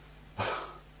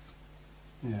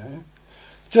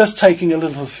 Just taking a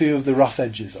little few of the rough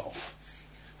edges off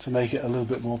to make it a little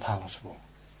bit more palatable.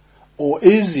 Or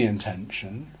is the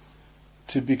intention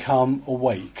to become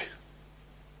awake,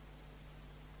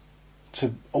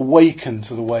 to awaken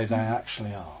to the way they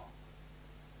actually are?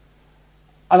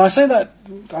 And I say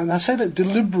that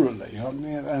deliberately,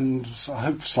 and I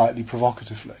hope slightly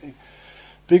provocatively,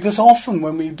 because often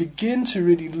when we begin to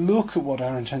really look at what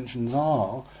our intentions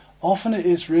are, often it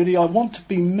is really, I want to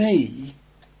be me,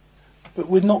 but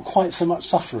with not quite so much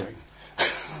suffering.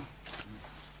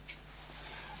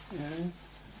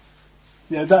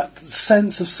 That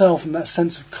sense of self and that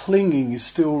sense of clinging is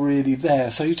still really there.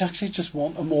 So you actually just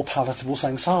want a more palatable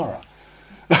samsara.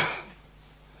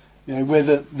 Where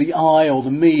the I or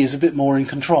the me is a bit more in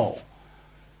control.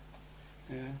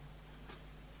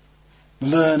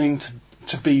 Learning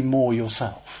to be more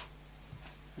yourself.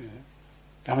 I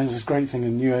mean, there's this great thing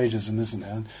in New Ageism, isn't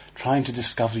there? Trying to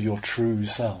discover your true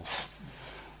self.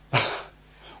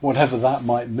 Whatever that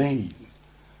might mean.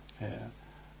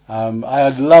 I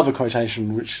love a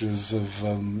quotation which is of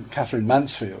Catherine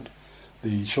Mansfield,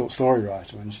 the short story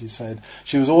writer, when she said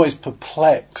she was always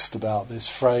perplexed about this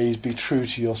phrase, be true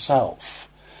to yourself.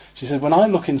 She said, when I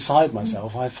look inside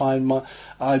myself, I find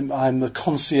I'm the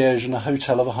concierge in a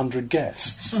hotel of 100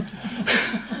 guests.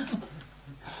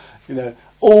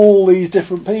 All these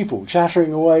different people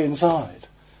chattering away inside.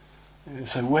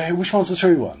 So which one's the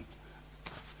true one?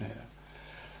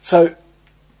 So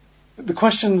the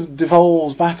question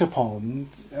devolves back upon,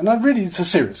 and really it's a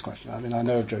serious question. I mean, I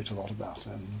know I've joked a lot about it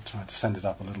and tried to send it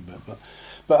up a little bit,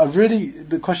 but really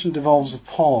the question devolves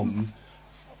upon,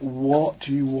 what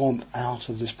do you want out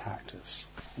of this practice?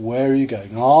 Where are you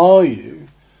going? Are you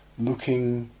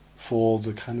looking for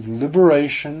the kind of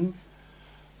liberation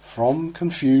from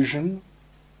confusion,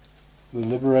 the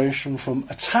liberation from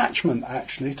attachment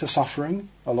actually to suffering,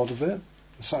 a lot of it,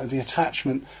 the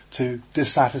attachment to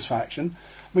dissatisfaction?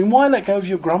 I mean, why let go of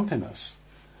your grumpiness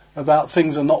about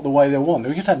things are not the way they want?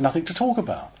 We could have nothing to talk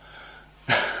about.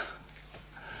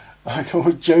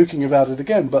 I'm joking about it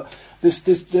again, but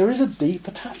there is a deep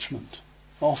attachment,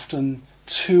 often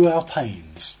to our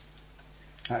pains,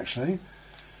 actually,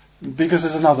 because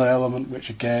there's another element which,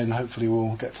 again, hopefully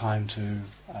we'll get time to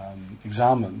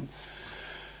examine,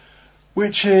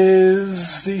 which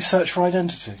is the search for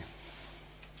identity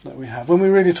that we have. When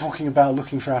we're really talking about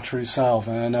looking for our true self,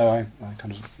 and I know I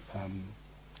kind of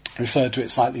referred to it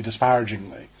slightly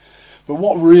disparagingly, but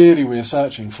what really we're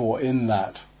searching for in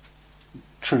that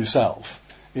true self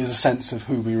is a sense of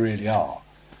who we really are.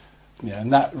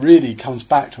 And that really comes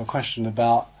back to a question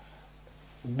about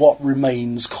what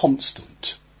remains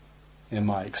constant in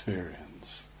my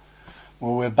experience.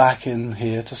 Well, we're back in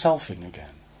here to selfing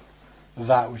again,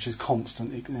 that which is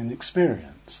constant in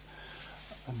experience.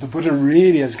 The Buddha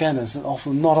really, again, is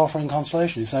often not offering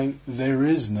consolation. He's saying there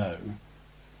is no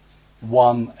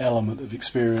one element of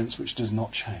experience which does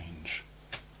not change.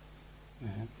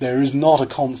 There is not a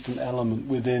constant element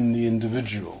within the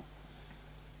individual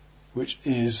which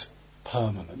is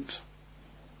permanent.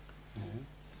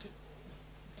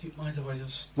 Do you mind if I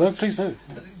just... No, please do.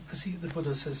 Because the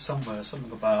Buddha says somewhere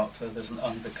something about there's an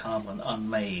unbecome and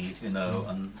unmade,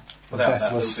 and without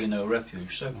that there will be no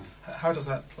refuge. So how does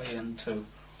that play into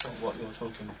what you're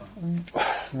talking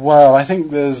about? Well, I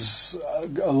think there's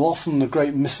often a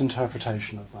great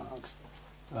misinterpretation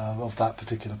of that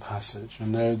particular passage,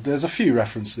 and there's a few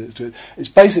references to it. It's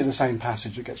basically the same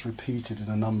passage that gets repeated in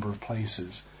a number of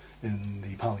places in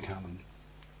the Pali Canon.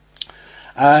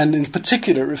 And in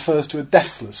particular, it refers to a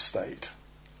deathless state.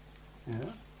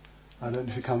 I don't know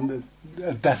if you come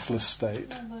a deathless state.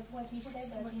 But what he said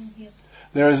in here.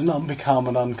 There is an unbecome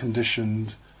and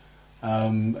unconditioned,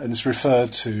 and it's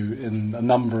referred to in a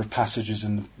number of passages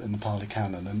in the Pali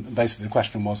Canon. And basically, the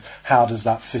question was, how does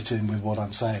that fit in with what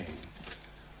I'm saying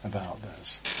about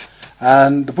this?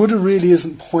 And the Buddha really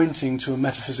isn't pointing to a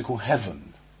metaphysical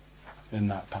heaven in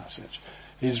that passage.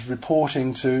 He's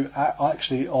reporting to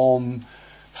actually on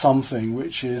something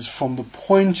which is from the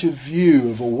point of view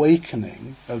of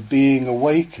awakening, of being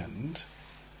awakened,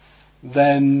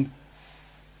 then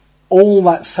all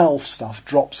that self stuff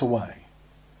drops away.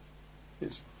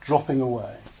 dropping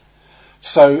away.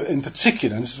 So, in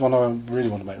particular, and this is one I really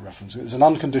want to make reference to, it's an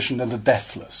unconditioned and a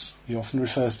deathless. He often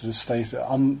refers to the state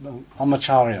of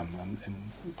amacharyam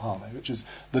in Pali, which is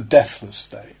the deathless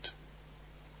state.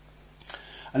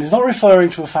 And he's not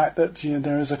referring to the fact that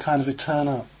there is a kind of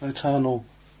eternal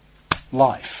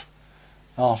life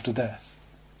after death.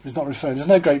 He's not referring. There's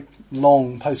no great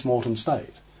long post-mortem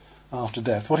state after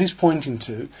death. What he's pointing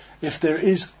to, if there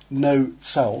is no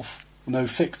self, no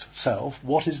fixed self,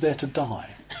 what is there to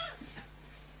die?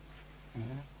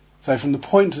 So from the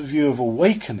point of view of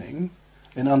awakening,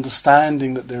 in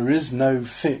understanding that there is no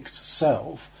fixed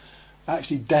self,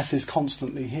 actually death is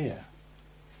constantly here.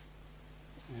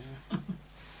 Yeah.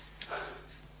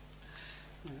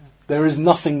 Yeah. There is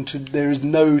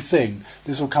no thing.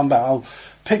 This will come back. I'll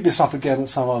pick this up again at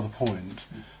some other point.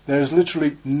 There is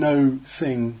literally no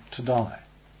thing to die.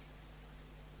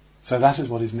 So that is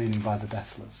what he's meaning by the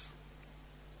deathless.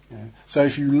 Yeah. So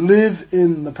if you live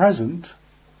in the present,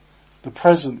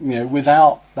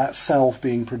 without that self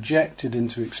being projected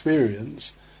into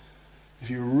experience, if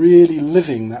you're really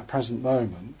living that present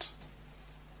moment,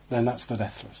 then that's the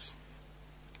deathless.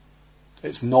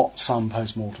 It's not some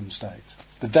post-mortem state.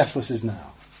 The deathless is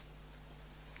now.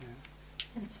 Yeah.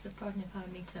 And it's the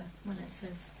Prajnaparamita when it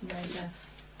says no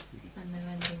death and no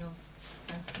ending of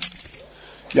birth.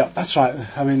 Yeah, that's right.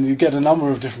 I mean, you get a number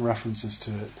of different references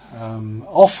to it.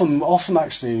 Often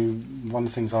actually, one of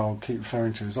the things I'll keep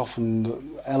referring to is often the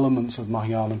elements of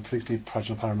Mahayana, particularly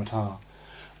Prajnaparamita,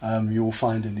 you will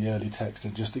find in the early text are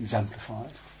just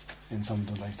exemplified in some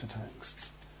of the later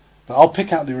texts. But I'll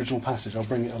pick out the original passage, I'll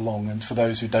bring it along, and for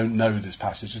those who don't know this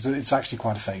passage, it's actually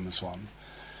quite a famous one,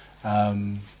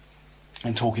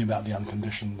 in talking about the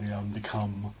unconditioned, the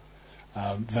unbecome,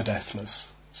 the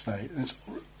deathless state. And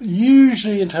it's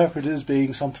usually interpreted as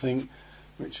being something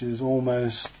which is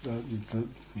almost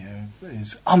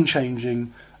is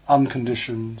unchanging,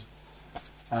 unconditioned,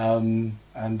 and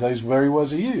those very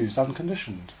words are used,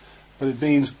 unconditioned. But it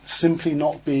means simply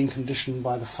not being conditioned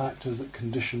by the factors that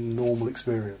condition normal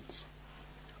experience.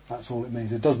 That's all it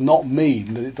means. It does not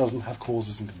mean that it doesn't have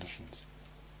causes and conditions.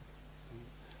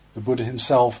 The Buddha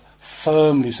himself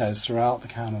firmly says throughout the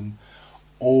canon,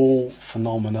 all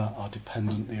phenomena are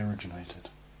dependently originated.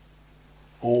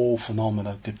 All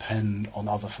phenomena depend on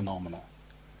other phenomena.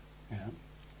 Yeah?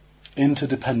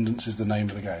 Interdependence is the name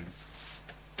of the game.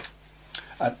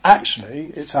 And actually,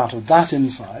 it's out of that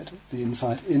insight, the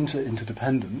insight into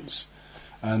interdependence,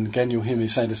 and again you'll hear me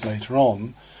say this later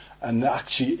on, and that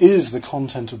actually is the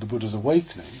content of the Buddha's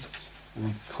awakening,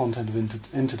 the content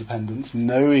of interdependence,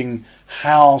 knowing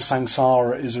how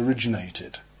samsara is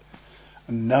originated,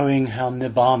 and knowing how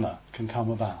nibbana can come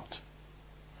about.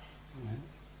 Yeah.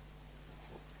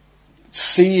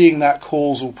 Seeing that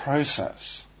causal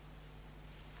process,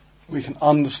 we can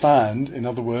understand, in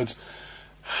other words,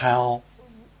 how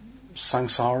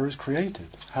samsara is created,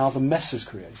 how the mess is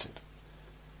created.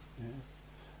 Yeah.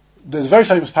 There's a very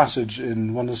famous passage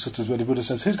in one of the suttas where the Buddha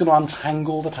says, who's going to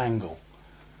untangle the tangle?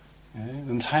 Yeah.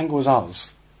 The tangle is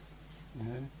us. Yeah.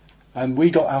 And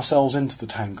we got ourselves into the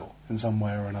tangle in some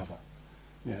way or another.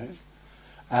 Yeah.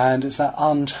 And it's that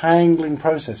untangling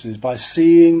process is by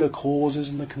seeing the causes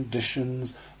and the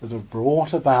conditions that have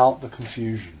brought about the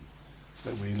confusion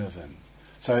that we live in.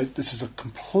 So this is a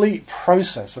complete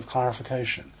process of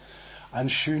clarification. And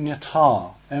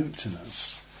shunyata,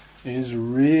 emptiness, is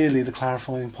really the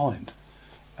clarifying point.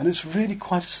 And it's really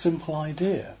quite a simple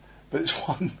idea, but it's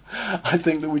one I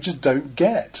think that we just don't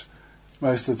get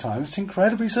most of the time. It's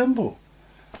incredibly simple,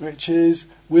 which is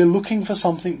we're looking for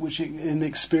something which in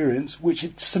experience which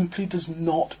it simply does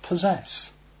not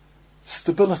possess.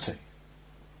 Stability,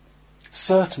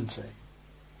 certainty,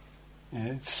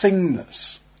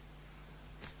 thingness.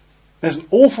 There's an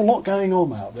awful lot going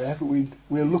on out there, but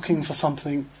we're looking for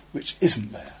something which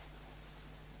isn't there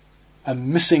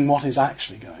and missing what is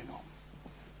actually going on.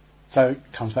 So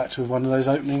it comes back to one of those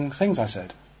opening things I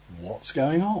said. What's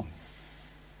going on?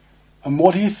 And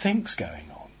what do you think's going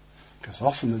on? Because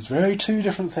often there's two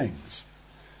different things.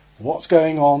 What's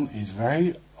going on is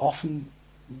very often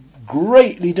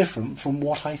greatly different from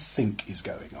what I think is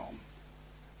going on.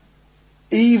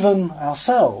 Even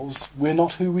ourselves, we're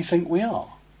not who we think we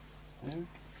are. Yeah.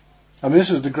 I mean, this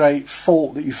was the great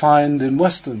fault that you find in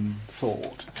Western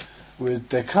thought with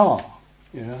Descartes.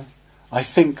 I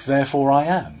think, therefore I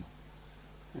am.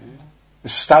 Yeah.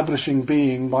 Establishing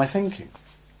being by thinking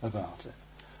about it.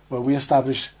 Where we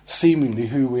establish seemingly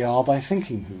who we are by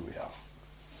thinking who we are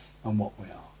and what we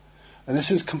are. And this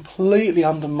is completely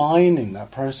undermining that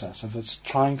process of us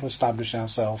trying to establish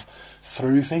ourselves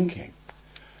through thinking.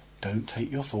 Don't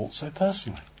take your thoughts so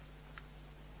personally.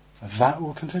 that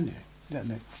will continue. Yeah,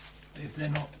 Nick. If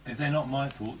they're not my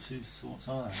thoughts, whose thoughts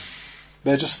are they?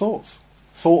 They're just thoughts.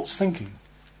 Thoughts thinking.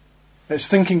 It's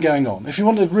thinking going on. If you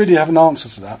want to really have an answer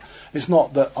to that, it's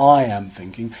not that I am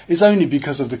thinking. It's only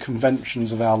because of the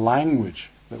conventions of our language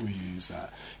that we use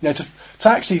that. To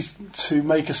actually to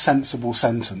make a sensible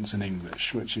sentence in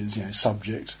English, which is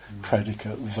subject,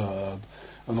 predicate, verb,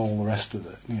 and all the rest of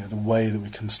it. The way that we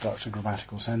construct a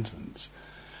grammatical sentence,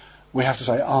 we have to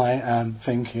say I am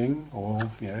thinking, or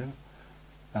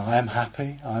I am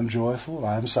happy, I am joyful,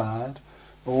 I am sad,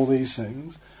 all these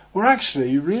things. Or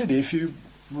actually, really, if you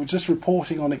were just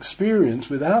reporting on experience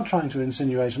without trying to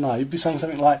insinuate an I, you'd be saying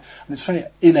something like, and it's very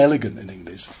inelegant in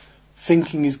English,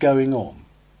 thinking is going on.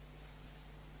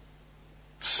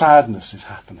 Sadness is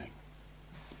happening.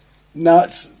 Now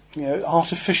it's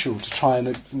artificial to try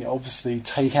and obviously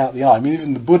take out the I. I mean,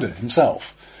 even the Buddha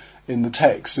himself in the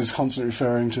text is constantly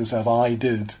referring to himself, I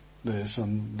did this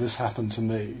and this happened to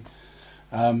me.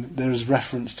 There is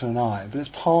reference to an I, but it's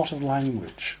part of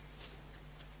language.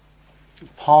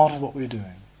 It's part of what we're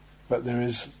doing. But there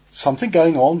is something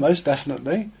going on, most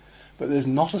definitely, but there's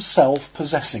not a self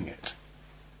possessing it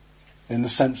in the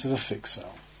sense of a fixed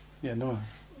self. Yeah, Noah.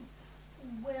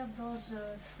 Where does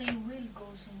free will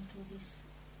goes into this?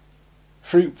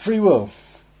 Free will.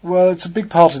 Well, it's a big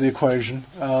part of the equation.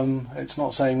 It's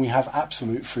not saying we have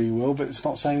absolute free will, but it's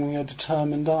not saying we are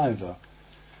determined either.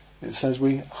 It says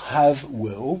we have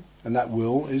will, and that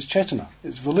will is cetana.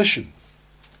 It's volition,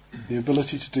 the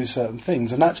ability to do certain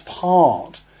things. And that's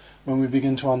part, when we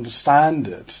begin to understand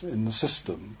it in the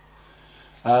system,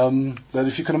 that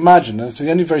if you can imagine, and it's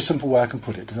the only very simple way I can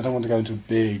put it, because I don't want to go into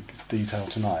big detail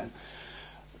tonight,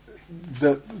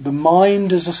 that the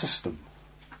mind is a system.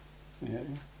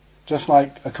 Just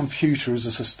like a computer is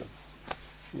a system.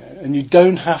 And you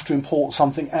don't have to import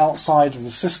something outside of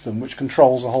the system which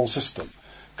controls the whole system.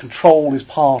 Control is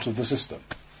part of the system.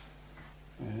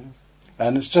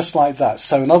 And it's just like that.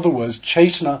 So in other words,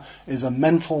 cetana is a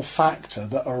mental factor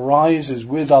that arises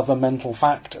with other mental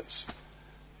factors.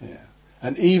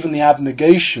 And even the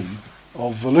abnegation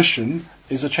of volition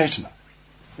is a cetana.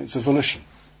 It's a volition.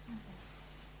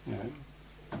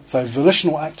 So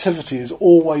volitional activity is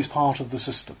always part of the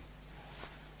system.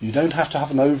 You don't have to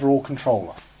have an overall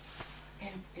controller.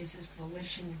 And is it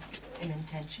volition and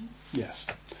intention? Yes.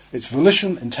 It's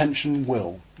volition, intention,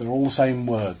 will. They're all the same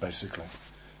word, basically,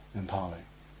 in Pali.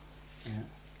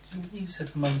 So you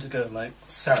said a moment ago, like,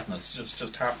 sadness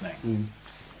just happening.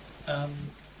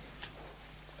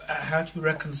 How do you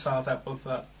reconcile that with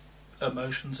that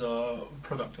emotions are a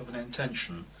product of an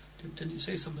intention? Didn't you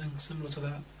say something similar to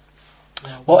that?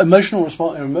 Well, emotional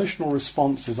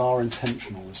responses are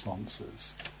intentional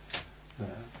responses.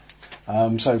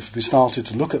 So if we started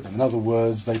to look at them, in other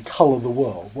words, they colour the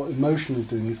world. What emotion is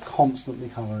doing is constantly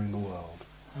colouring the world.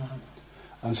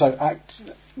 And so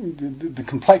the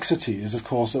complexity is, of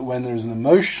course, that when there is an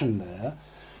emotion there,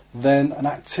 then an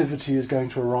activity is going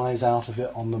to arise out of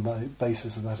it on the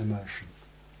basis of that emotion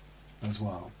as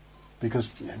well.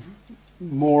 Because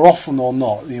more often or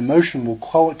not, the emotion will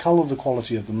colour the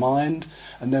quality of the mind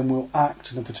and then will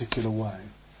act in a particular way.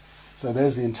 So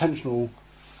there's the intentional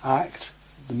act,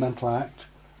 the mental act,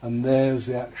 and there's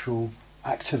the actual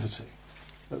activity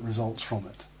that results from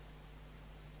it.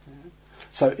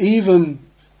 So even,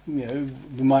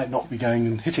 we might not be going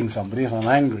and hitting somebody if I'm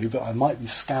angry, but I might be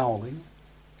scowling.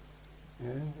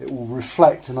 It will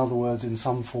reflect, in other words, in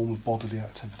some form of bodily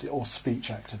activity or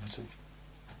speech activity.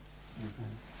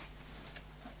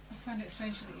 I find it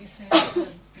strange that you say that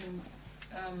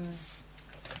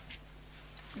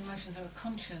emotions are a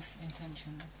conscious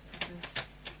intention, because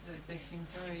they seem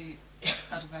very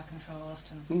out of our control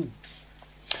often.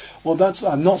 Well,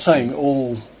 I'm not saying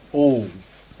all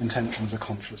intentions are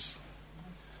conscious.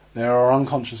 There are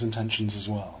unconscious intentions as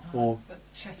well. But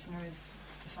cetana is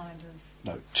defined as...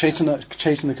 No,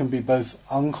 cetana can be both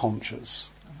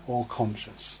unconscious or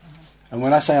conscious. And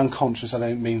when I say unconscious, I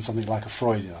don't mean something like a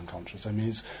Freudian unconscious. I mean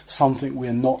it's something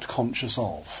we're not conscious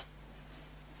of.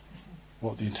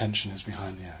 What the intention is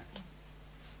behind the act.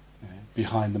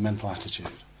 Behind the mental attitude.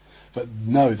 But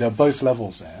no, there are both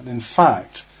levels there. And in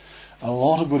fact, a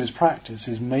lot of Buddhist practice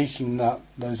is making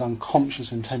those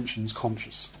unconscious intentions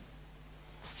conscious.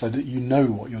 So that you know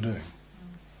what you're doing.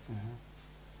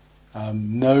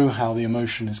 Know how the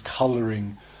emotion is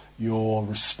colouring your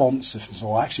responsiveness,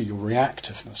 or actually your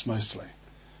reactiveness mostly,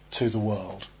 to the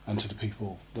world and to the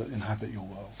people that inhabit your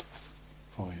world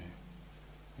for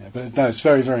you. But no, it's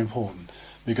very, very important,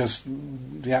 because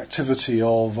the activity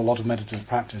of a lot of meditative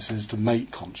practice is to make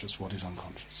conscious what is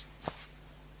unconscious.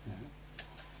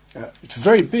 It's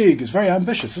very big, it's very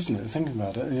ambitious, isn't it, thinking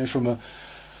about it, from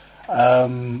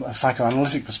a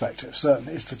psychoanalytic perspective,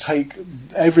 certainly, is to take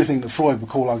everything that Freud would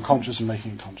call unconscious and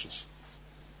making it conscious,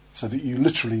 so that you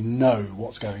literally know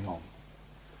what's going on.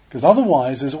 Because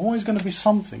otherwise there's always going to be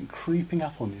something creeping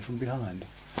up on you from behind.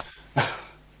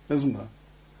 Isn't there?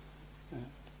 Yeah.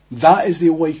 That is the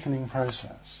awakening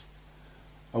process.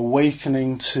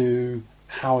 Awakening to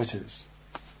how it is.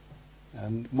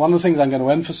 And one of the things I'm going to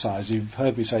emphasize, you've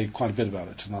heard me say quite a bit about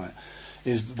it tonight,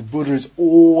 is that the Buddha is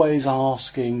always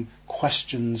asking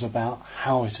questions about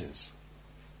how it is.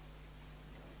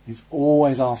 He's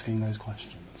always asking those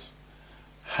questions.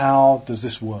 How does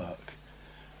this work?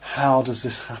 How does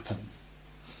this happen?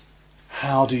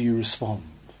 How do you respond?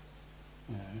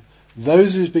 You know,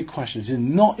 those are his big questions. He's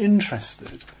not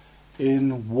interested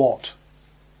in what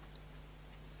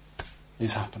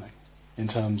is happening in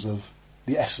terms of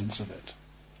the essence of it,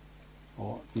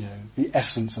 or the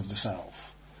essence of the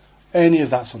self. Any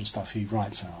of that sort of stuff he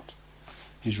writes out.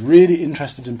 He's really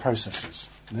interested in processes.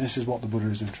 And this is what the Buddha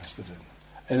is interested in.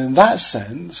 And in that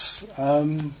sense,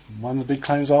 one of the big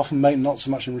claims I often make, not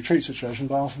so much in retreat situations,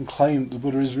 but I often claim that the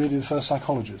Buddha is really the first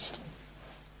psychologist.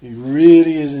 He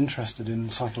really is interested in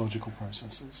psychological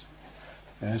processes.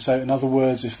 So in other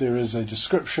words, if there is a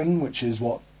description, which is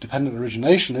what dependent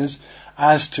origination is,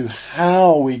 as to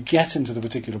how we get into the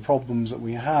particular problems that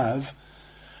we have,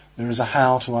 there is a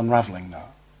how to unravelling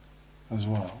that as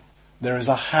well. There is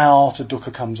a how to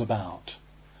dukkha comes about.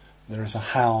 There is a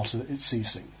how to it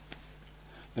ceasing.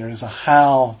 There is a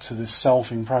how to this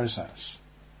selfing process,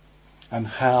 and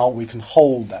how we can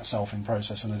hold that selfing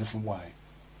process in a different way.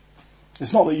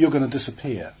 It's not that you're going to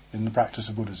disappear in the practice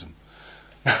of Buddhism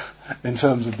in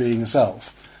terms of being a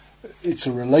self. It's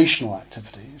a relational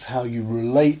activity. It's how you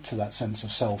relate to that sense of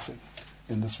selfing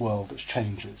in this world that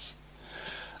changes.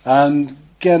 And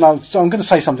again, I'm going to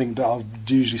say something that I'll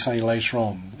usually say later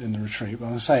on in the retreat, but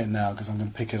I'm going to say it now because I'm going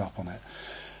to pick it up on it.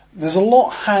 There's a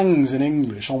lot hangs in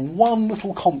English on one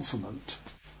little consonant,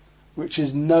 which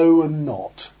is no and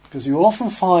not. Because you'll often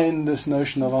find this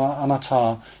notion of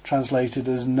anatta translated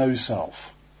as no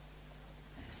self,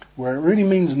 where it really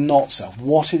means not self.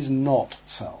 What is not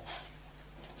self?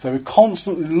 So we're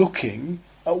constantly looking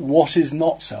at what is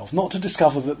not self, not to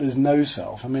discover that there's no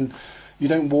self. I mean, you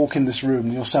don't walk in this room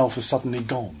and your self is suddenly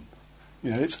gone.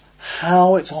 It's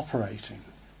how it's operating,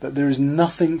 that there is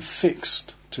nothing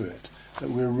fixed to it, that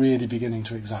we're really beginning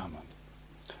to examine.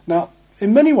 Now,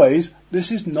 in many ways,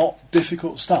 this is not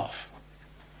difficult stuff.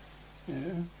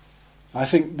 I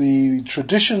think the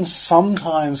tradition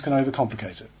sometimes can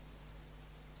overcomplicate it,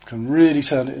 can really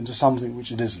turn it into something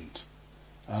which it isn't,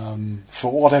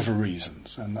 for whatever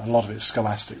reasons, and a lot of it's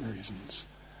scholastic reasons.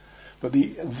 But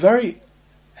the very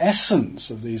essence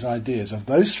of these ideas, of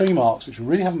those three marks, which we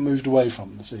really haven't moved away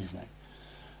from this evening,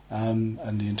 and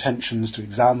the intentions to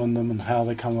examine them and how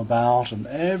they come about and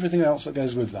everything else that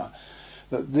goes with that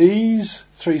these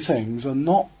three things are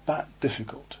not that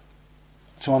difficult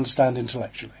to understand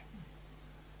intellectually.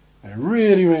 They're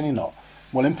really, really not.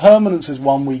 Well, impermanence is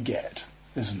one we get,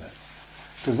 isn't it?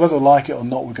 Because whether we like it or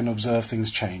not, we can observe things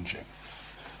changing.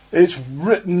 It's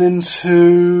written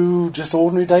into just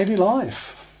ordinary daily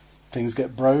life. Things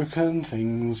get broken,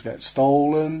 things get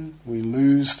stolen, we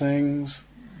lose things,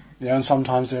 and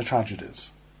sometimes there are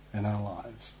tragedies in our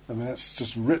lives. I mean, that's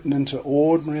just written into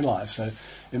ordinary life. So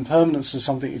impermanence is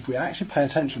something, if we actually pay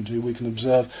attention to, we can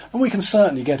observe, and we can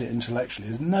certainly get it intellectually.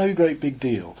 There's no great big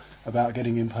deal about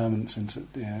getting impermanence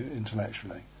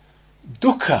intellectually.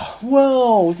 Dukkha,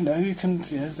 well, you can.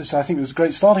 This, I think, is a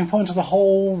great starting point of the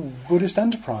whole Buddhist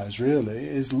enterprise. Really,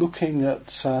 is looking at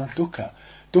dukkha.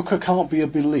 Dukkha can't be a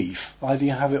belief. Either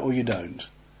you have it or you don't.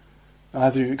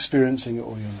 Either you're experiencing it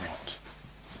or you're not.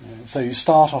 So you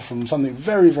start off from something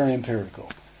very, very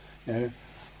empirical.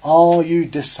 Are you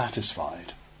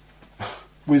dissatisfied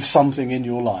with something in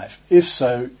your life? If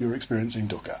so, you're experiencing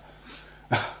dukkha.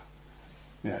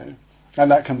 And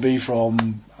that can be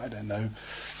from,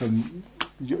 from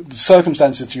the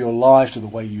circumstances to your life, to the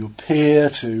way you appear,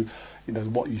 to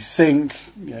what you think.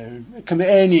 It can be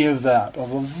any of that,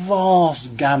 of a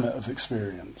vast gamut of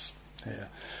experience here.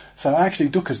 So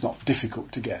actually, dukkha is not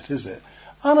difficult to get, is it?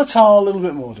 Anatta a little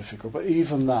bit more difficult, but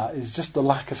even that is just the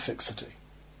lack of fixity.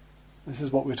 This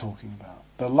is what we're talking about.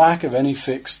 The lack of any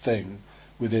fixed thing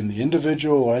within the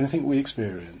individual or anything we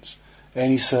experience,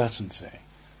 any certainty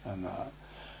and that.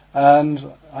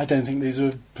 And I don't think these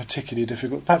are particularly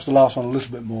difficult. Perhaps the last one a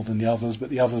little bit more than the others, but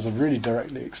the others have really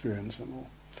directly experienced it more.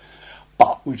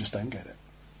 But we just don't get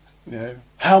it.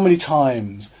 How many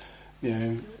times,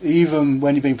 even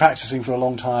when you've been practicing for a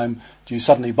long time, do you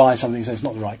suddenly buy something and say it's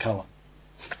not the right colour?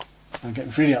 And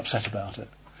get really upset about it.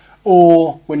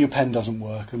 Or when your pen doesn't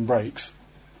work and breaks,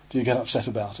 do you get upset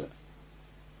about it?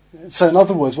 So in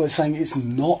other words, what it's saying, it's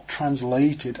not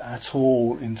translated at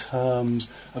all in terms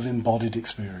of embodied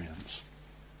experience.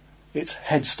 It's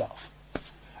head stuff.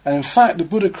 And in fact, the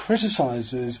Buddha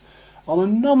criticises on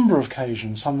a number of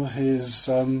occasions some of his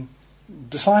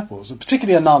disciples,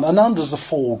 particularly Ananda's the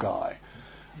fall guy.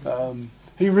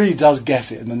 He really does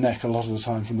get it in the neck a lot of the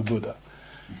time from the Buddha.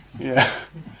 Yeah.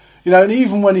 And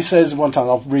even when he says one time,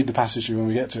 I'll read the passage when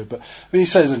we get to it, but when he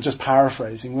says, and just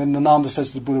paraphrasing, when Ananda says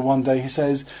to the Buddha one day, he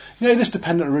says, this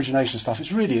dependent origination stuff,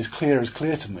 it's really as clear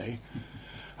to me.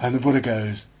 And the Buddha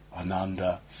goes,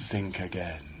 Ananda, think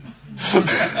again.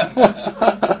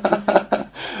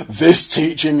 This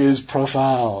teaching is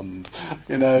profound.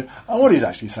 And what he's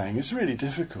actually saying is really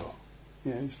difficult.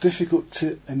 It's difficult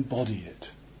to embody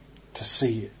it, to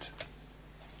see it,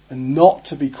 and not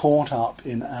to be caught up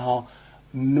in our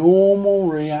normal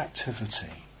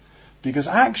reactivity, because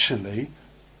actually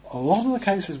a lot of the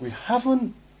cases we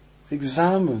haven't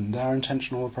examined our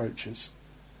intentional approaches.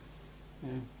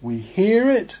 We hear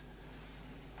it,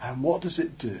 and what does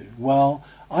it do? Well,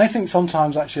 I think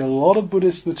sometimes actually a lot of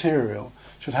Buddhist material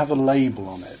should have a label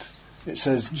on it. It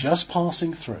says just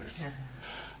passing through,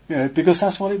 because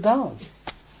that's what it does.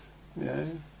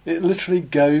 It literally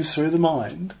goes through the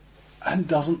mind and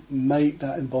doesn't make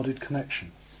that embodied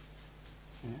connection.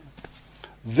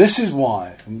 This is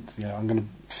why, and I'm going to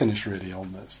finish really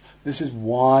on this, this is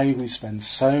why we spend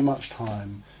so much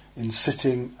time in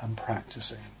sitting and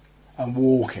practicing, and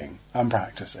walking and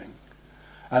practicing,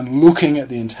 and looking at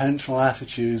the intentional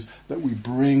attitudes that we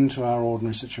bring to our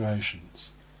ordinary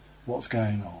situations. What's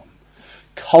going on?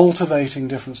 Cultivating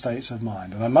different states of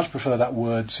mind. And I much prefer that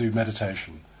word to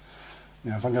meditation.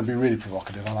 If I'm going to be really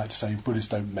provocative, I like to say Buddhists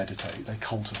don't meditate, they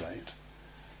cultivate.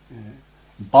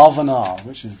 Bhavana,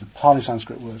 which is the Pali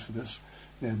Sanskrit word for this.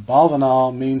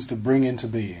 Bhavana means to bring into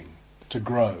being, to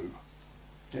grow.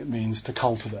 It means to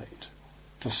cultivate,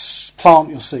 to plant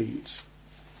your seeds.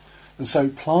 And so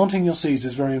planting your seeds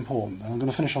is very important. And I'm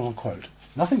going to finish on a quote.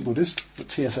 Nothing Buddhist, but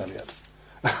T.S. Eliot,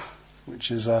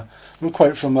 which is a little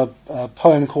quote from a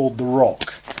poem called The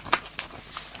Rock.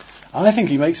 I think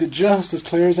he makes it just as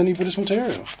clear as any Buddhist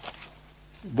material.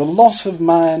 The lot of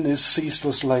man is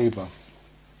ceaseless labour,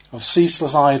 of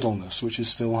ceaseless idleness, which is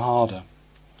still harder,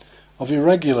 of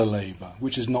irregular labour,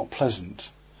 which is not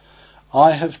pleasant.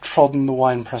 I have trodden the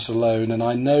winepress alone, and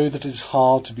I know that it is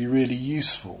hard to be really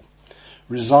useful,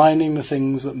 resigning the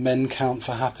things that men count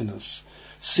for happiness,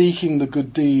 seeking the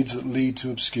good deeds that lead to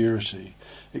obscurity,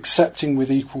 accepting with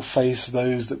equal face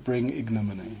those that bring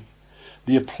ignominy,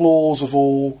 the applause of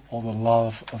all or the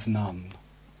love of none.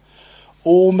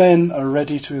 All men are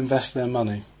ready to invest their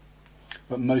money,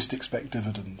 but most expect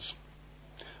dividends.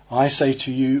 I say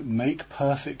to you, make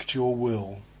perfect your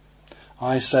will.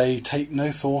 I say, take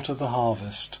no thought of the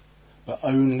harvest, but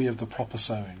only of the proper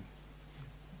sowing.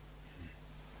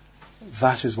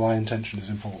 That is why intention is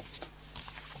important.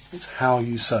 It's how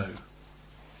you sow,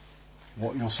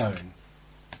 what you're sowing.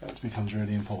 That becomes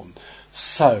really important.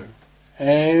 So,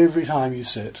 every time you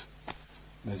sit,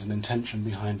 there's an intention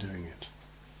behind doing it.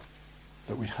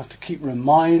 But we have to keep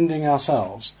reminding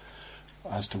ourselves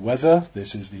as to whether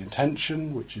this is the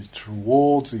intention which is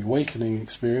towards the awakening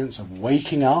experience of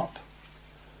waking up,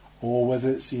 or whether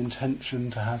it's the intention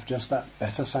to have just that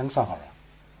better samsara.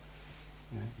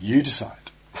 You decide.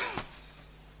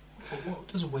 What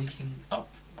does waking up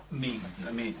mean?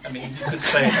 I mean, you could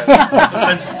say it in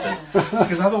sentences,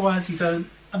 because otherwise you don't.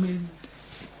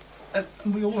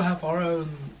 We all have our own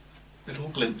little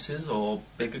glimpses or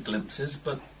bigger glimpses,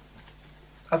 but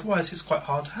otherwise it's quite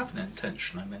hard to have an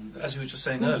intention. As you were just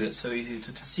saying earlier, it's so easy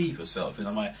to deceive yourself.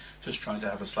 Am I just trying to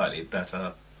have a slightly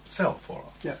better self or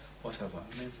whatever?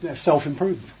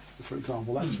 Self-improvement, for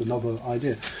example. That's another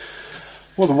idea.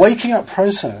 Well, the waking up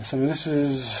process, this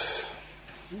is...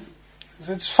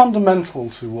 It's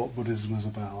fundamental to what Buddhism is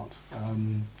about.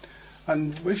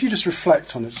 And if you just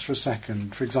reflect on it just for a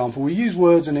second, for example, we use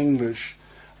words in English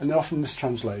and they're often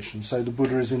mistranslations. So the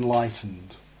Buddha is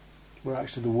enlightened, where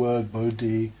actually the word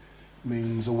bodhi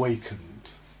means awakened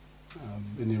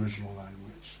in the original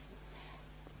language.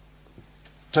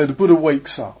 So the Buddha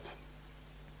wakes up.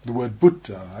 The word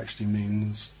Buddha actually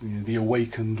means the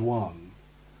awakened one.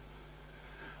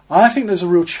 I think there's a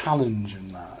real challenge in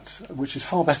that, which is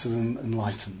far better than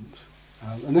enlightened.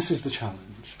 And this is the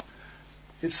challenge.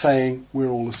 It's saying we're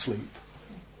all asleep.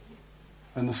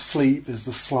 And the sleep is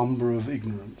the slumber of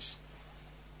ignorance,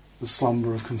 the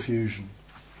slumber of confusion,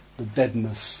 the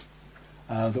deadness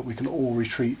that we can all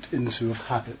retreat into of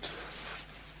habit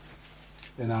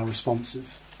in our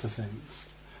responses to things.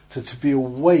 To be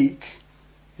awake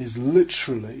is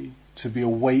literally to be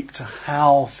awake to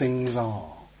how things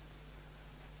are.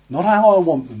 Not how I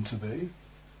want them to be,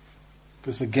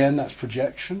 because again that's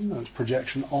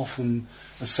projection often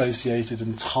associated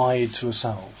and tied to a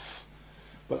self.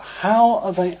 But how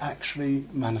are they actually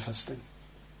manifesting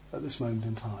at this moment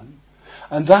in time?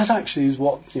 And that actually is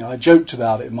what, I joked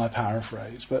about it in my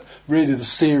paraphrase, but really the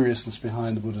seriousness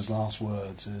behind the Buddha's last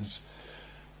words is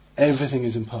everything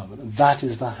is impermanent, and that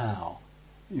is the how.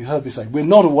 You heard me say, we're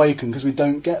not awakened because we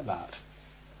don't get that.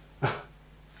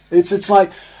 It's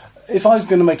like, if I was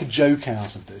going to make a joke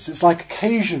out of this, it's like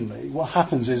occasionally what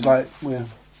happens is like we're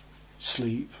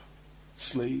sleep.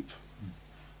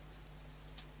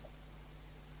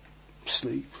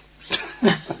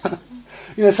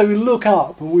 So we look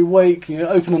up and we wake,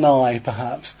 open an eye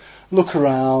perhaps, look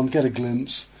around, get a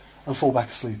glimpse, and fall back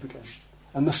asleep again.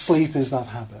 And the sleep is that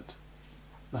habit.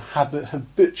 The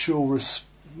habitual, I was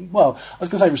going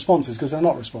to say responses, because they're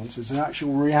not responses, they're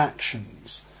actual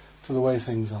reactions to the way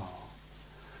things are.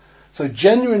 So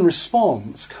genuine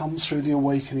response comes through the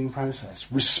awakening process.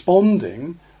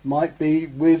 Responding might be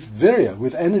with virya,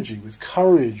 with energy, with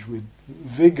courage, with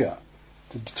vigour,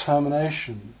 with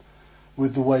determination,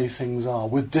 with the way things are,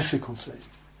 with difficulty,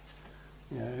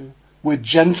 with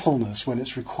gentleness when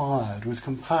it's required, with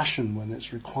compassion when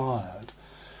it's required.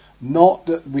 Not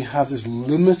that we have this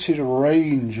limited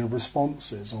range of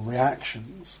responses or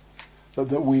reactions, but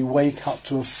that we wake up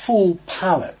to a full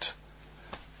palette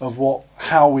of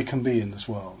how we can be in this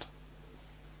world.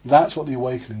 That's what the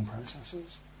awakening process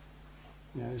is.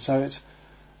 So it's,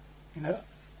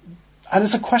 and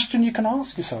it's a question you can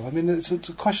ask yourself. I mean, it's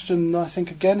a question I think,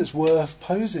 again, it's worth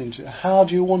posing to. How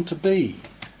do you want to be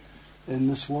in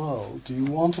this world? Do you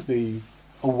want to be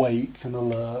awake and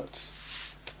alert,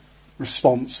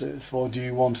 responsive, or do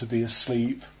you want to be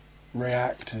asleep,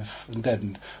 reactive and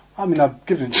deadened? I mean, I've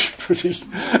given it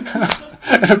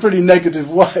in a pretty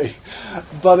negative way,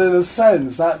 but in a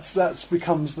sense, that's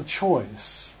becomes the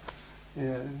choice.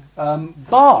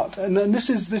 But this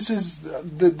is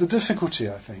the difficulty,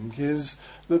 I think, is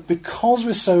that because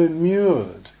we're so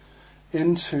immured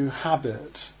into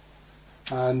habit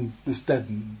and this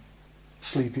deadened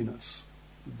sleepiness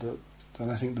that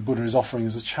I think the Buddha is offering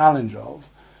as a challenge of,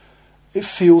 it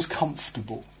feels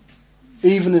comfortable.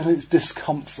 Even in its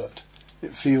discomfort,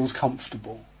 it feels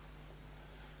comfortable.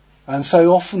 And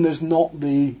so often there's not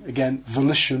the, again,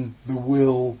 volition, the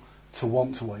will to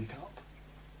want to wake up.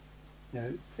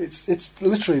 It's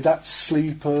literally that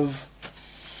sleep of,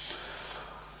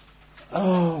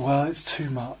 it's too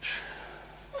much.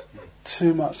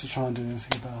 Too much to try and do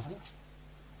anything about it.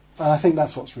 And I think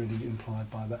that's what's really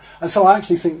implied by that. And so I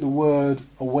actually think the word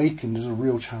awakened is a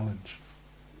real challenge.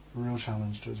 A real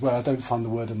challenge to us. Well, I don't find the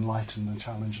word enlightened a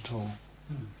challenge at all.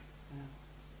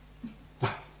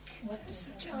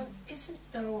 John, isn't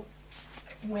though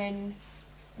when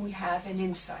we have an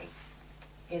insight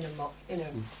in a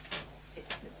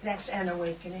that's an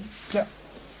awakening? Yeah.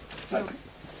 So,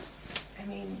 I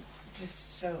mean,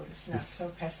 just so it's not so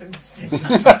pessimistic.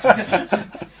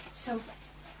 So,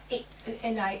 I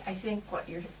think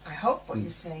I hope what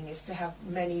you're saying is to have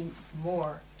many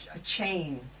more, a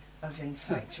chain of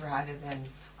insights rather than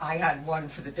I had one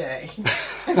for the day.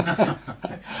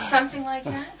 Something like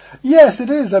that? Yes, it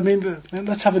is. I mean,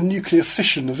 let's have a nuclear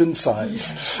fission of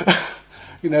insights. Yeah.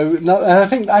 And I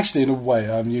think actually in a way,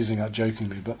 I'm using that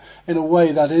jokingly, but in a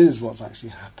way that is what's actually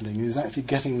happening, is actually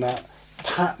getting that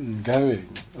pattern going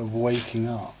of waking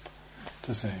up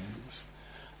to things.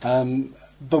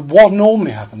 But what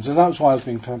normally happens, and that's why I was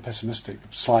being pessimistic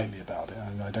slightly about it,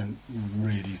 I don't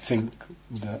really think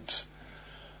that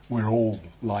we're all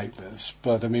like this,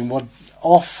 but I mean what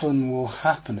often will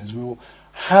happen is we will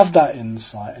have that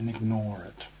insight and ignore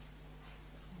it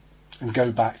and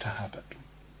go back to habit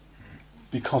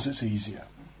because it's easier.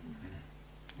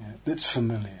 It's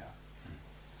familiar.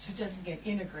 So it doesn't get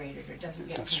integrated, or doesn't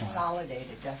get consolidated,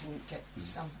 right. Doesn't get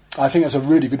some... I think that's a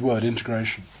really good word,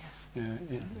 integration.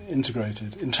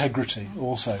 Integrated. Integrity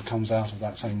also comes out of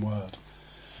that same word.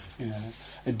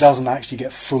 It doesn't actually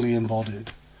get fully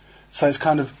embodied. So it's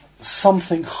kind of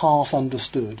something half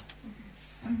understood,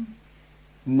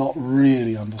 not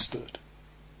really understood.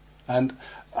 And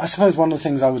I suppose one of the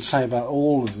things I would say about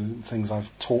all of the things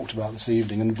I've talked about this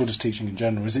evening, and Buddhist teaching in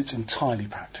general, is it's entirely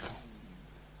practical.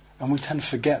 And we tend to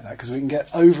forget that because we can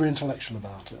get over-intellectual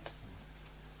about it.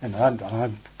 And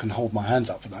I can hold my hands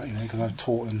up for that, because I've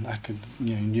taught in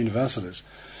universities.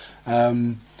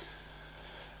 But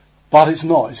it's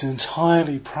not. It's an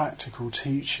entirely practical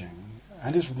teaching.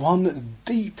 And it's one that's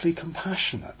deeply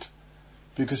compassionate,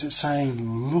 because it's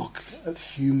saying, look at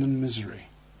human misery.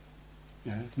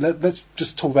 You know, let's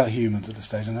just talk about humans at this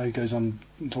stage. I know he goes on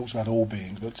and talks about all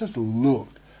beings, but just look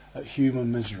at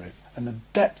human misery and the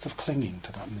depth of clinging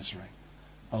to that misery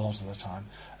a lot of the time.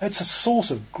 It's a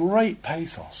source of great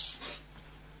pathos.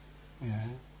 You know,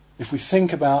 if we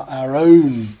think about our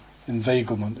own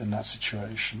inveiglement in that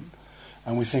situation,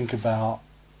 and we think about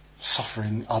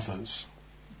suffering others,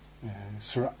 you know,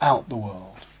 throughout the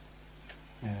world,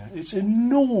 you know, it's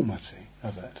enormity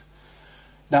of it.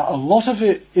 Now, a lot of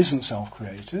it isn't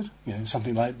self-created. You know,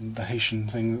 something like the Haitian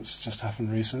thing that's just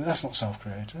happened recently, that's not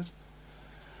self-created.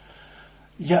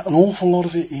 Yet an awful lot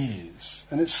of it is.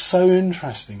 And it's so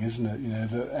interesting, isn't it? You know,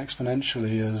 that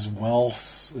exponentially as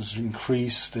wealth has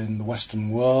increased in the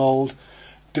Western world,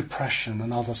 depression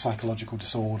and other psychological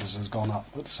disorders has gone up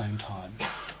at the same time.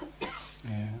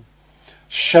 Yeah.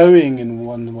 Showing, in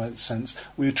one sense,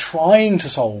 we're trying to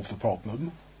solve the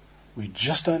problem, we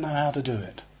just don't know how to do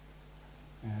it.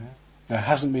 Yeah. There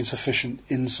hasn't been sufficient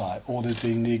insight, or there's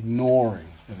been the ignoring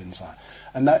of insight.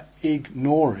 And that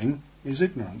ignoring is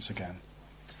ignorance again.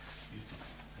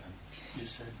 You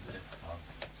said that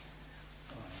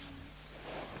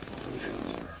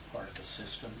emotions are part of the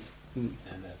system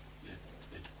and that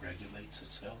it regulates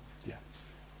itself. Yeah.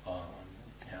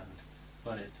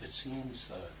 But it seems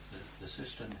the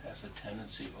system has a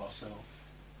tendency also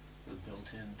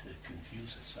built in to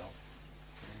confuse itself.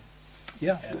 Right?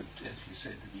 Yeah. And as you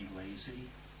said, to be lazy.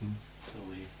 So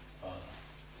we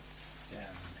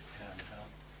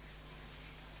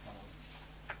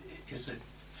is it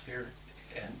fair?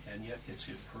 And yet it's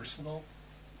impersonal.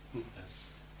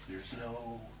 There's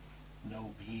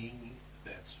no being.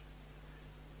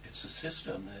 It's a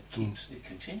system that keeps it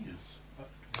continues.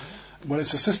 Well,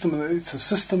 it's a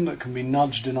system that can be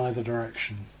nudged in either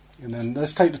direction. And then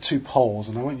let's take the two poles,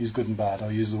 and I won't use good and bad.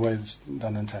 I'll use the way it's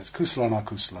done in text: kusala and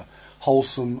akusala,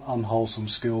 wholesome, unwholesome,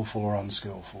 skillful or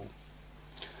unskillful.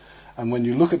 And when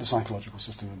you look at the psychological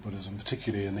system in Buddhism,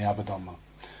 particularly in the Abhidhamma,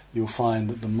 you'll find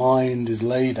that the mind is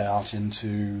laid out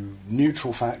into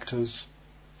neutral factors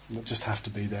that just have to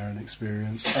be there in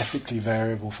experience, ethically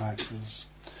variable factors,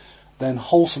 then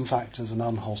wholesome factors and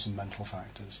unwholesome mental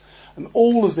factors. And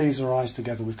all of these arise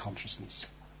together with consciousness.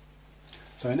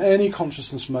 So in any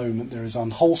consciousness moment there is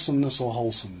unwholesomeness or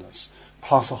wholesomeness,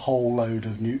 plus a whole load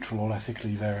of neutral or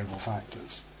ethically variable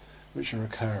factors which are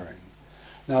occurring.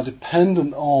 Now,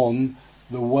 dependent on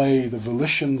the way the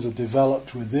volitions are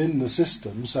developed within the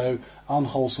system, so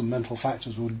unwholesome mental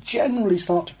factors will generally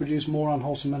start to produce more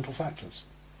unwholesome mental factors.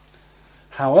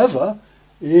 However,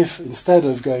 if instead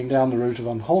of going down the route of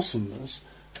unwholesomeness,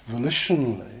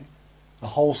 volitionally, the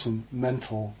wholesome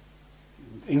mental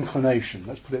inclination,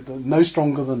 let's put it no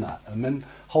stronger than that, and then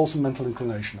wholesome mental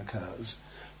inclination occurs,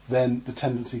 then the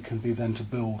tendency can be then to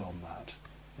build on that,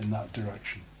 in that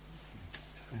direction.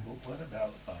 Well, what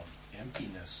about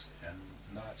emptiness and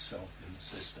not self in the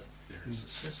system? There is a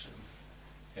system,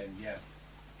 and yet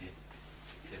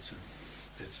it's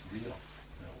real. You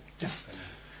know? Yeah.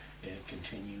 And it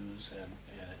continues, and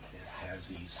it has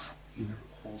these either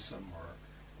wholesome or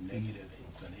negative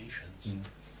inclinations.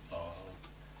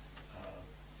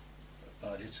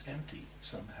 But it's empty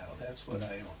somehow. That's what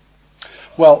I don't.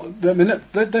 Well, I mean,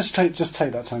 let's take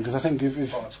that time, because I think if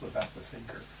thoughts without the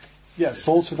thinker. Yeah,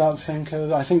 thoughts without the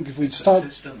thinker. I think if we'd start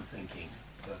system thinking,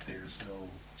 but there's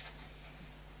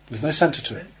no centre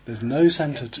to it. There's no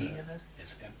centre to it.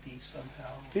 It's empty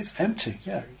somehow. It's empty.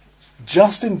 Yeah,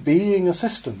 just in being a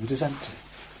system, it is empty.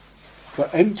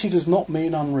 But empty does not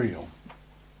mean unreal.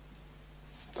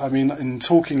 I mean, I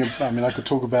could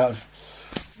talk about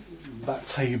that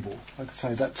table. I could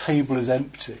say that table is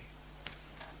empty.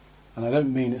 And I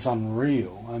don't mean it's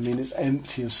unreal. I mean it's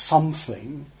empty of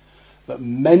something that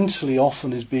mentally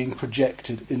often is being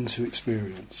projected into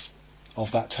experience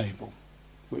of that table,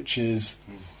 which is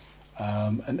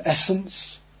an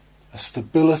essence, a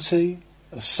stability,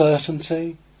 a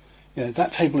certainty. You know,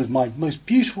 that table is my most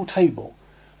beautiful table,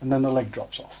 and then the leg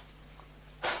drops off.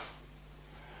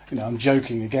 You know, I'm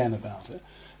joking again about it.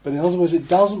 But in other words, it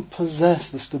doesn't possess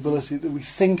the stability that we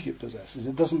think it possesses.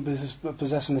 It doesn't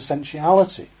possess an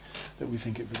essentiality that we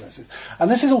think it possesses. And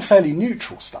this is all fairly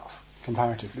neutral stuff,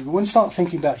 comparatively. But when we start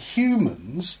thinking about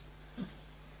humans,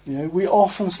 you know, we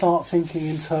often start thinking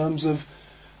in terms of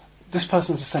this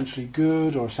person's essentially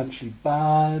good or essentially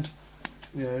bad,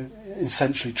 you know,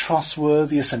 essentially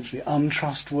trustworthy, essentially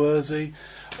untrustworthy.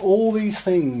 All these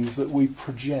things that we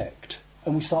project,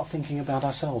 and we start thinking about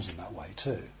ourselves in that way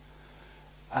too.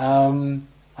 I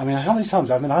mean, how many times?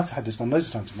 I've had this done loads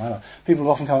of times in my life. People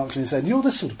have often come up to me and said, "You're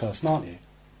this sort of person, aren't you?"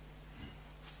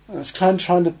 And it's kind of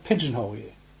trying to pigeonhole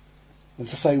you and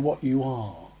to say what you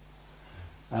are.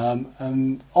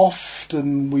 And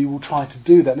often we will try to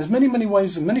do that. There's many, many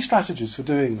ways and many strategies for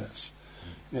doing this,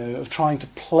 of trying to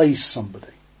place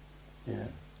somebody,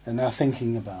 and now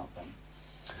thinking about them.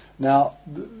 Now,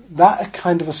 that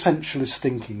kind of essentialist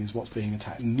thinking is what's being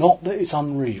attacked, not that it's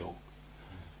unreal.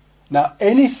 Now,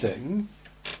 anything,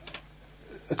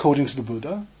 according to the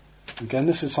Buddha, again,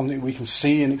 this is something we can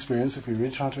see and experience if we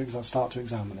really try to start to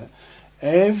examine it,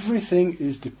 everything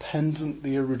is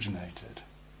dependently originated.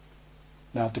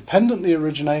 Now, dependently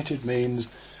originated means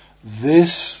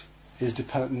this is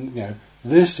dependent,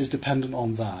 this is dependent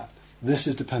on that, this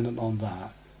is dependent on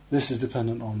that, this is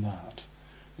dependent on that.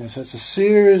 So it's a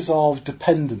series of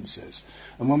dependencies.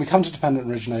 And when we come to dependent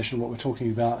origination, what we're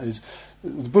talking about is,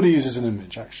 the Buddha uses an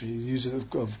image, actually. He uses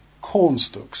it of corn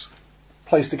stalks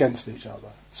placed against each other,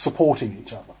 supporting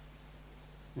each other.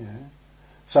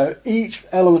 So each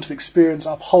element of experience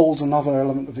upholds another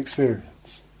element of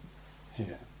experience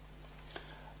here.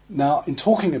 Now, in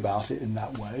talking about it in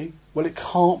that way, well, it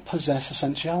can't possess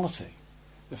essentiality,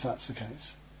 if that's the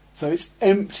case. So it's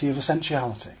empty of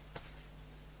essentiality.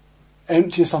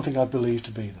 Empty of something I believe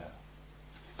to be there.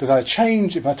 Because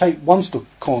if I take one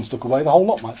corn stalk away, the whole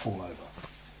lot might fall over.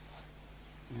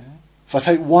 If I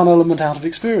take one element out of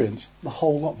experience, the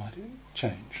whole lot might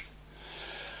change.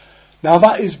 Now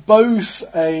that is both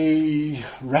a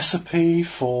recipe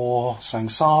for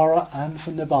samsara and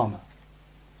for nibbana,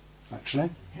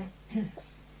 actually.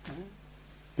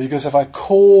 Because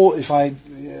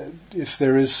if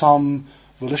there is some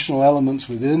volitional elements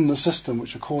within the system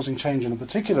which are causing change in a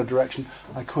particular direction,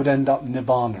 I could end up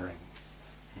nibbanaing.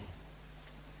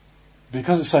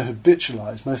 Because it's so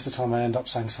habitualized, most of the time I end up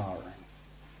samsaraing.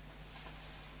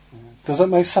 Does that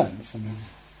make sense?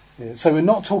 So we're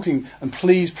not talking, and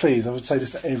please, I would say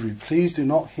this to everyone, please do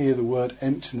not hear the word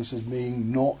emptiness as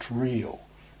being not real.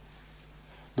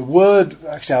 The word,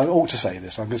 actually I ought to say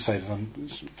this, I'm going to say this, I'm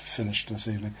finished this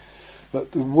evening,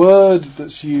 but the word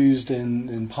that's used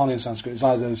in Pali and Sanskrit is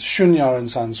either shunya in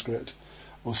Sanskrit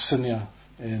or sunya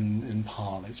in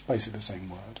Pali. It's basically the same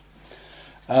word.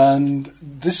 And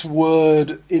this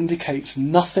word indicates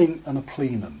nothing and a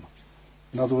plenum.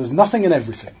 In other words, nothing and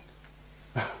everything.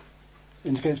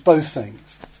 Indicates both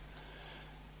things.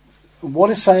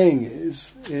 What it's saying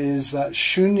is that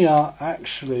shunya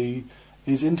actually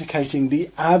is indicating the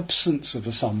absence of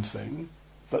a something,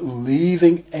 but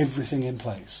leaving everything in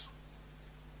place.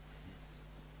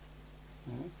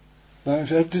 Now,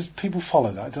 does people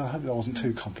follow that? I hope that wasn't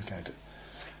too complicated.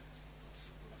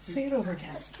 Say it over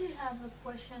again. I still have a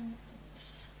question.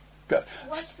 But,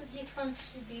 what's the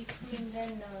difference between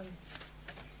then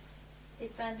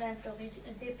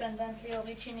dependently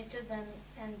originated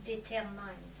and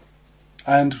determined?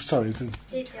 And, sorry.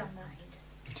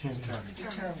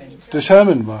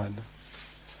 Determined mind.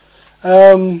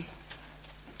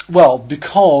 Well,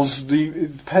 because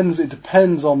it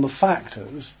depends on the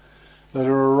factors that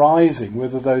are arising,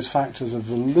 whether those factors are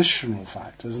volitional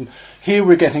factors. And here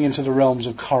we're getting into the realms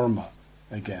of karma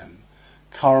again.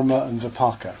 Karma and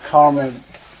vipaka.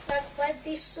 But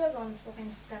this second, for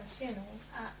instance,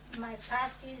 my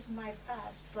past is my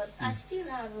past, but I still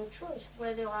have a choice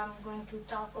whether I'm going to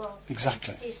talk or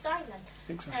stay silent.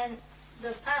 Exactly. And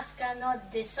the past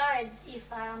cannot decide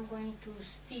if I am going to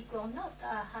speak or not.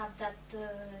 I have that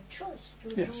choice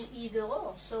to do either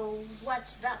or. So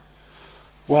what's that?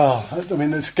 Well, I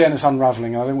mean, it's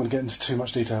unravelling. I don't want to get into too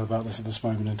much detail about this at this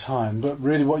moment in time, but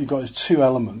really what you've got is two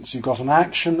elements. You've got an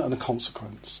action and a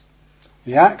consequence.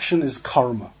 The action is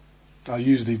karma.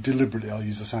 Deliberately I'll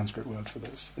use a Sanskrit word for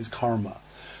this, is karma.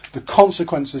 The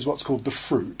consequence is what's called the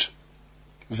fruit,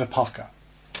 vipaka.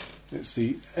 It's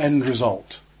the end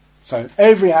result. So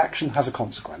every action has a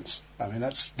consequence. I mean,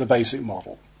 that's the basic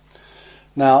model.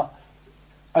 Now,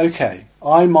 okay,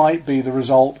 I might be the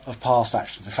result of past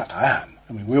actions. In fact, I am.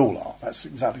 I mean, we all are. That's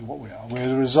exactly what we are. We're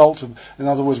the result of, in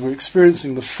other words, we're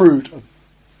experiencing the fruit of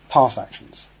past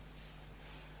actions.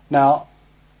 Now,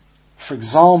 for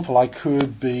example, I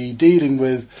could be dealing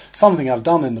with something I've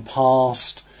done in the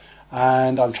past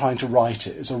and I'm trying to right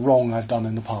it. It's a wrong I've done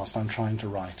in the past. I'm trying to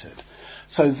right it.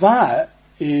 So that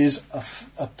is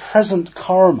a present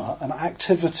karma, an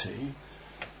activity,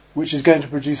 which is going to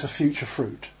produce a future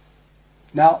fruit.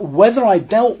 Now, whether I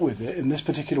dealt with it in this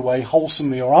particular way,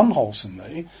 wholesomely or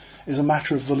unwholesomely, is a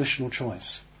matter of volitional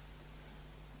choice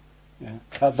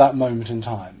at that moment in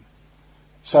time.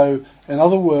 So, in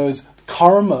other words,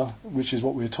 karma, which is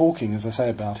what we're talking, as I say,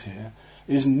 about here,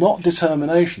 is not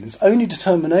determination. It's only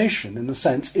determination in the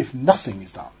sense if nothing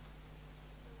is done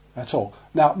at all.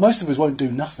 Now, most of us won't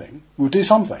do nothing. We'll do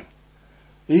something.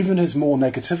 Even if it's more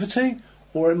negativity,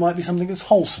 or it might be something that's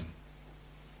wholesome.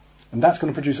 And that's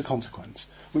going to produce a consequence,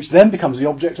 which then becomes the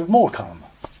object of more karma.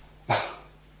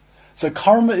 So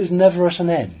karma is never at an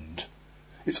end.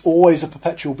 It's always a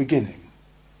perpetual beginning.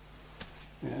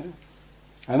 Yeah?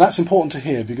 And that's important to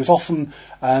hear, because often,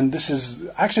 and this is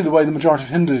actually the way the majority of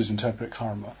Hindus interpret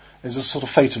karma, is a sort of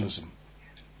fatalism.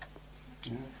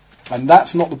 Yeah? And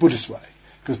that's not the Buddhist way,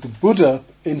 because the Buddha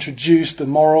introduced a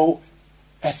moral,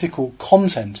 ethical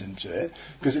content into it,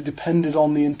 because it depended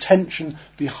on the intention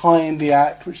behind the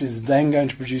act, which is then going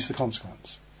to produce the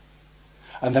consequence.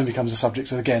 And then becomes the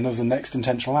subject, again, of the next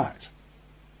intentional act.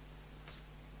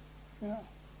 Yeah.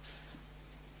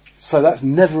 So that's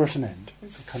never at an end.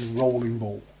 It's a kind of rolling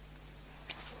ball.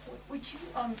 Would you,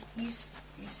 you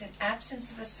said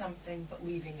absence of a something but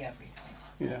leaving everything.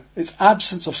 Yeah. It's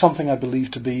absence of something I believe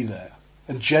to be there.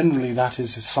 And generally that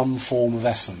is some form of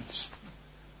essence.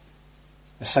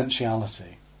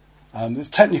 Essentiality. The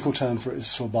technical term for it is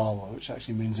svabhava, which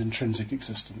actually means intrinsic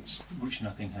existence. Which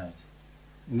nothing has.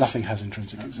 Nothing has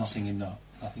intrinsic existence. Nothing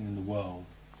in the world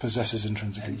possesses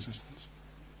intrinsic existence.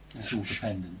 It's all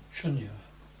dependent. Shunya.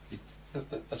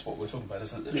 That's what we're talking about,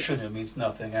 isn't it? Shunya means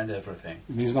nothing and everything.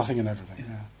 It means nothing and everything,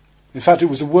 yeah. In fact, it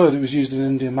was a word that was used in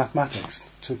Indian mathematics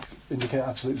to indicate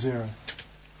absolute zero.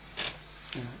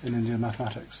 Yeah, in Indian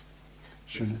mathematics.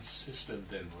 Shunya. The system,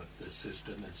 then, with the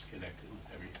system is connected with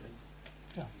everything.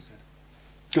 Yeah.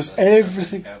 Because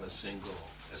everything have a single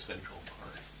essential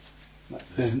part that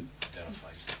there's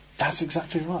identifies it. That's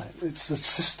exactly right. It's a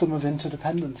system of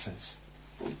interdependencies.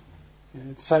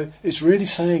 Yeah, so it's really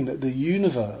saying that the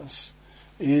universe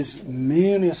is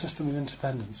merely a system of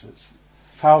interdependencies.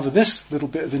 However, this little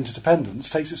bit of interdependence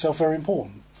takes itself very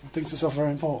important. Thinks itself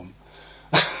very important.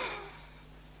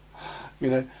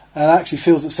 And actually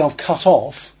feels itself cut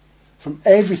off from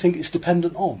everything it's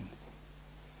dependent on.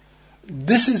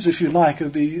 This is, if you like,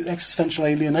 of the existential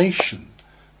alienation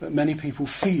that many people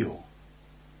feel.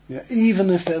 Yeah, even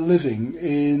if they're living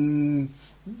in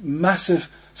massive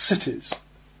cities.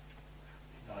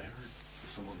 I heard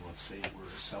someone once say we're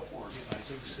a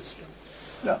self-organizing system.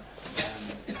 Yeah.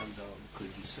 And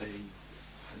could you say,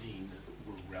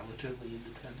 we're relatively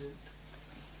independent?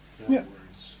 In other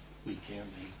words, we can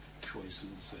make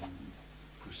choices and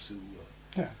pursue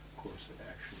a course of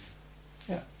action.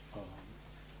 Yeah.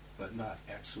 But not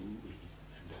absolutely.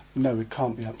 No, it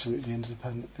can't be absolutely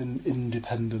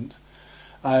independent.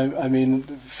 I mean,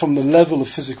 from the level of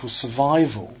physical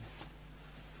survival,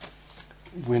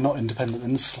 we're not independent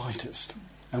in the slightest,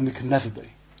 and we can never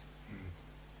be.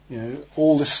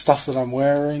 All this stuff that I'm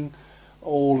wearing,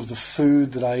 all of the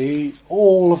food that I eat,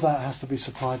 all of that has to be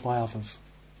supplied by others.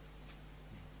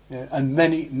 And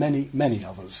many, many, many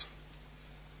others.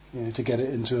 To get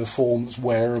it into a form that's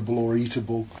wearable or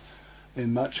eatable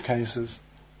in much cases.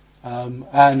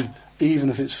 And even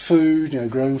if it's food,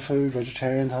 grown food,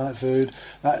 vegetarian type food,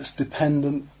 that's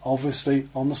dependent, obviously,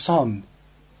 on the sun,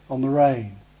 on the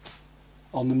rain,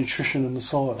 on the nutrition in the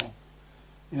soil.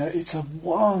 It's a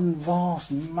one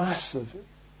vast, massive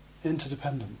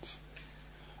interdependence.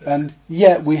 And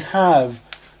yet we have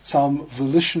some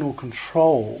volitional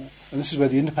control, and this is where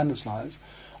the independence lies,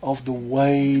 of the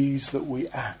ways that we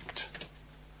act.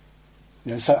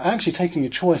 So actually taking a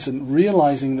choice and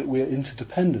realising that we're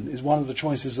interdependent is one of the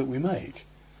choices that we make.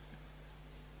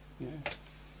 Yeah.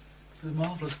 The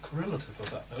marvellous correlative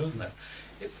of that, though, isn't it?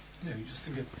 You just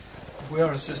think if we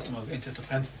are a system of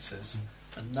interdependencies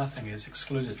and nothing is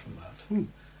excluded from that,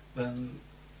 then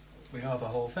we are the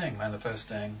whole thing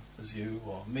manifesting as you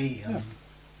or me. And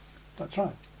that's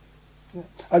right. Yeah.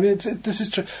 I mean, this is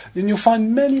true. And you'll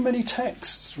find many, many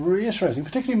texts reiterating,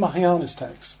 particularly Mahayanist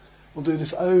texts, will do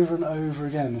this over and over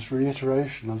again, this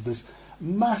reiteration of this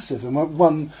massive, and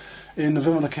one in the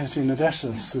Vimalakirti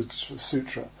Nadesha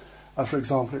Sutra, for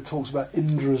example, it talks about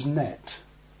Indra's net,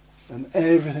 and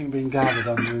everything being gathered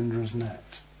under Indra's net.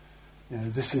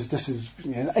 This is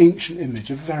an ancient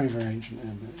image, a very, very ancient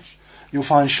image. You'll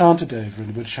find Shantideva in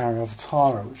the Bodhicharya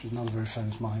Avatara, which is another very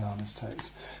famous Mahayanist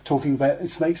text, talking about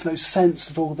it makes no sense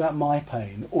to talk about my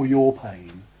pain or your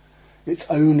pain. It's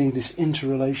only this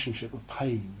interrelationship of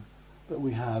pain that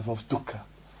we have, of dukkha.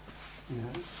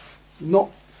 Not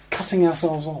cutting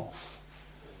ourselves off.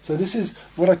 So this is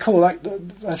what I call, I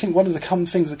think one of the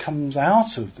things that comes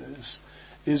out of this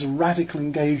is radical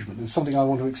engagement, and something I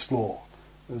want to explore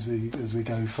as we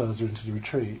go further into the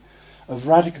retreat.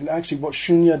 Actually what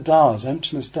Shunya does,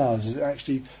 emptiness does, is it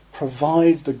actually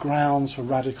provides the grounds for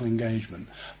radical engagement,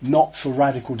 not for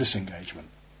radical disengagement.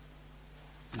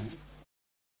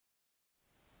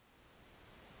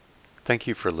 Thank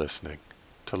you for listening.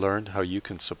 To learn how you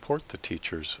can support the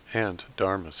teachers and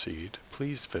Dharma Seed,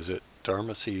 please visit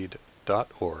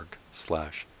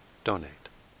dharmaseed.org/donate.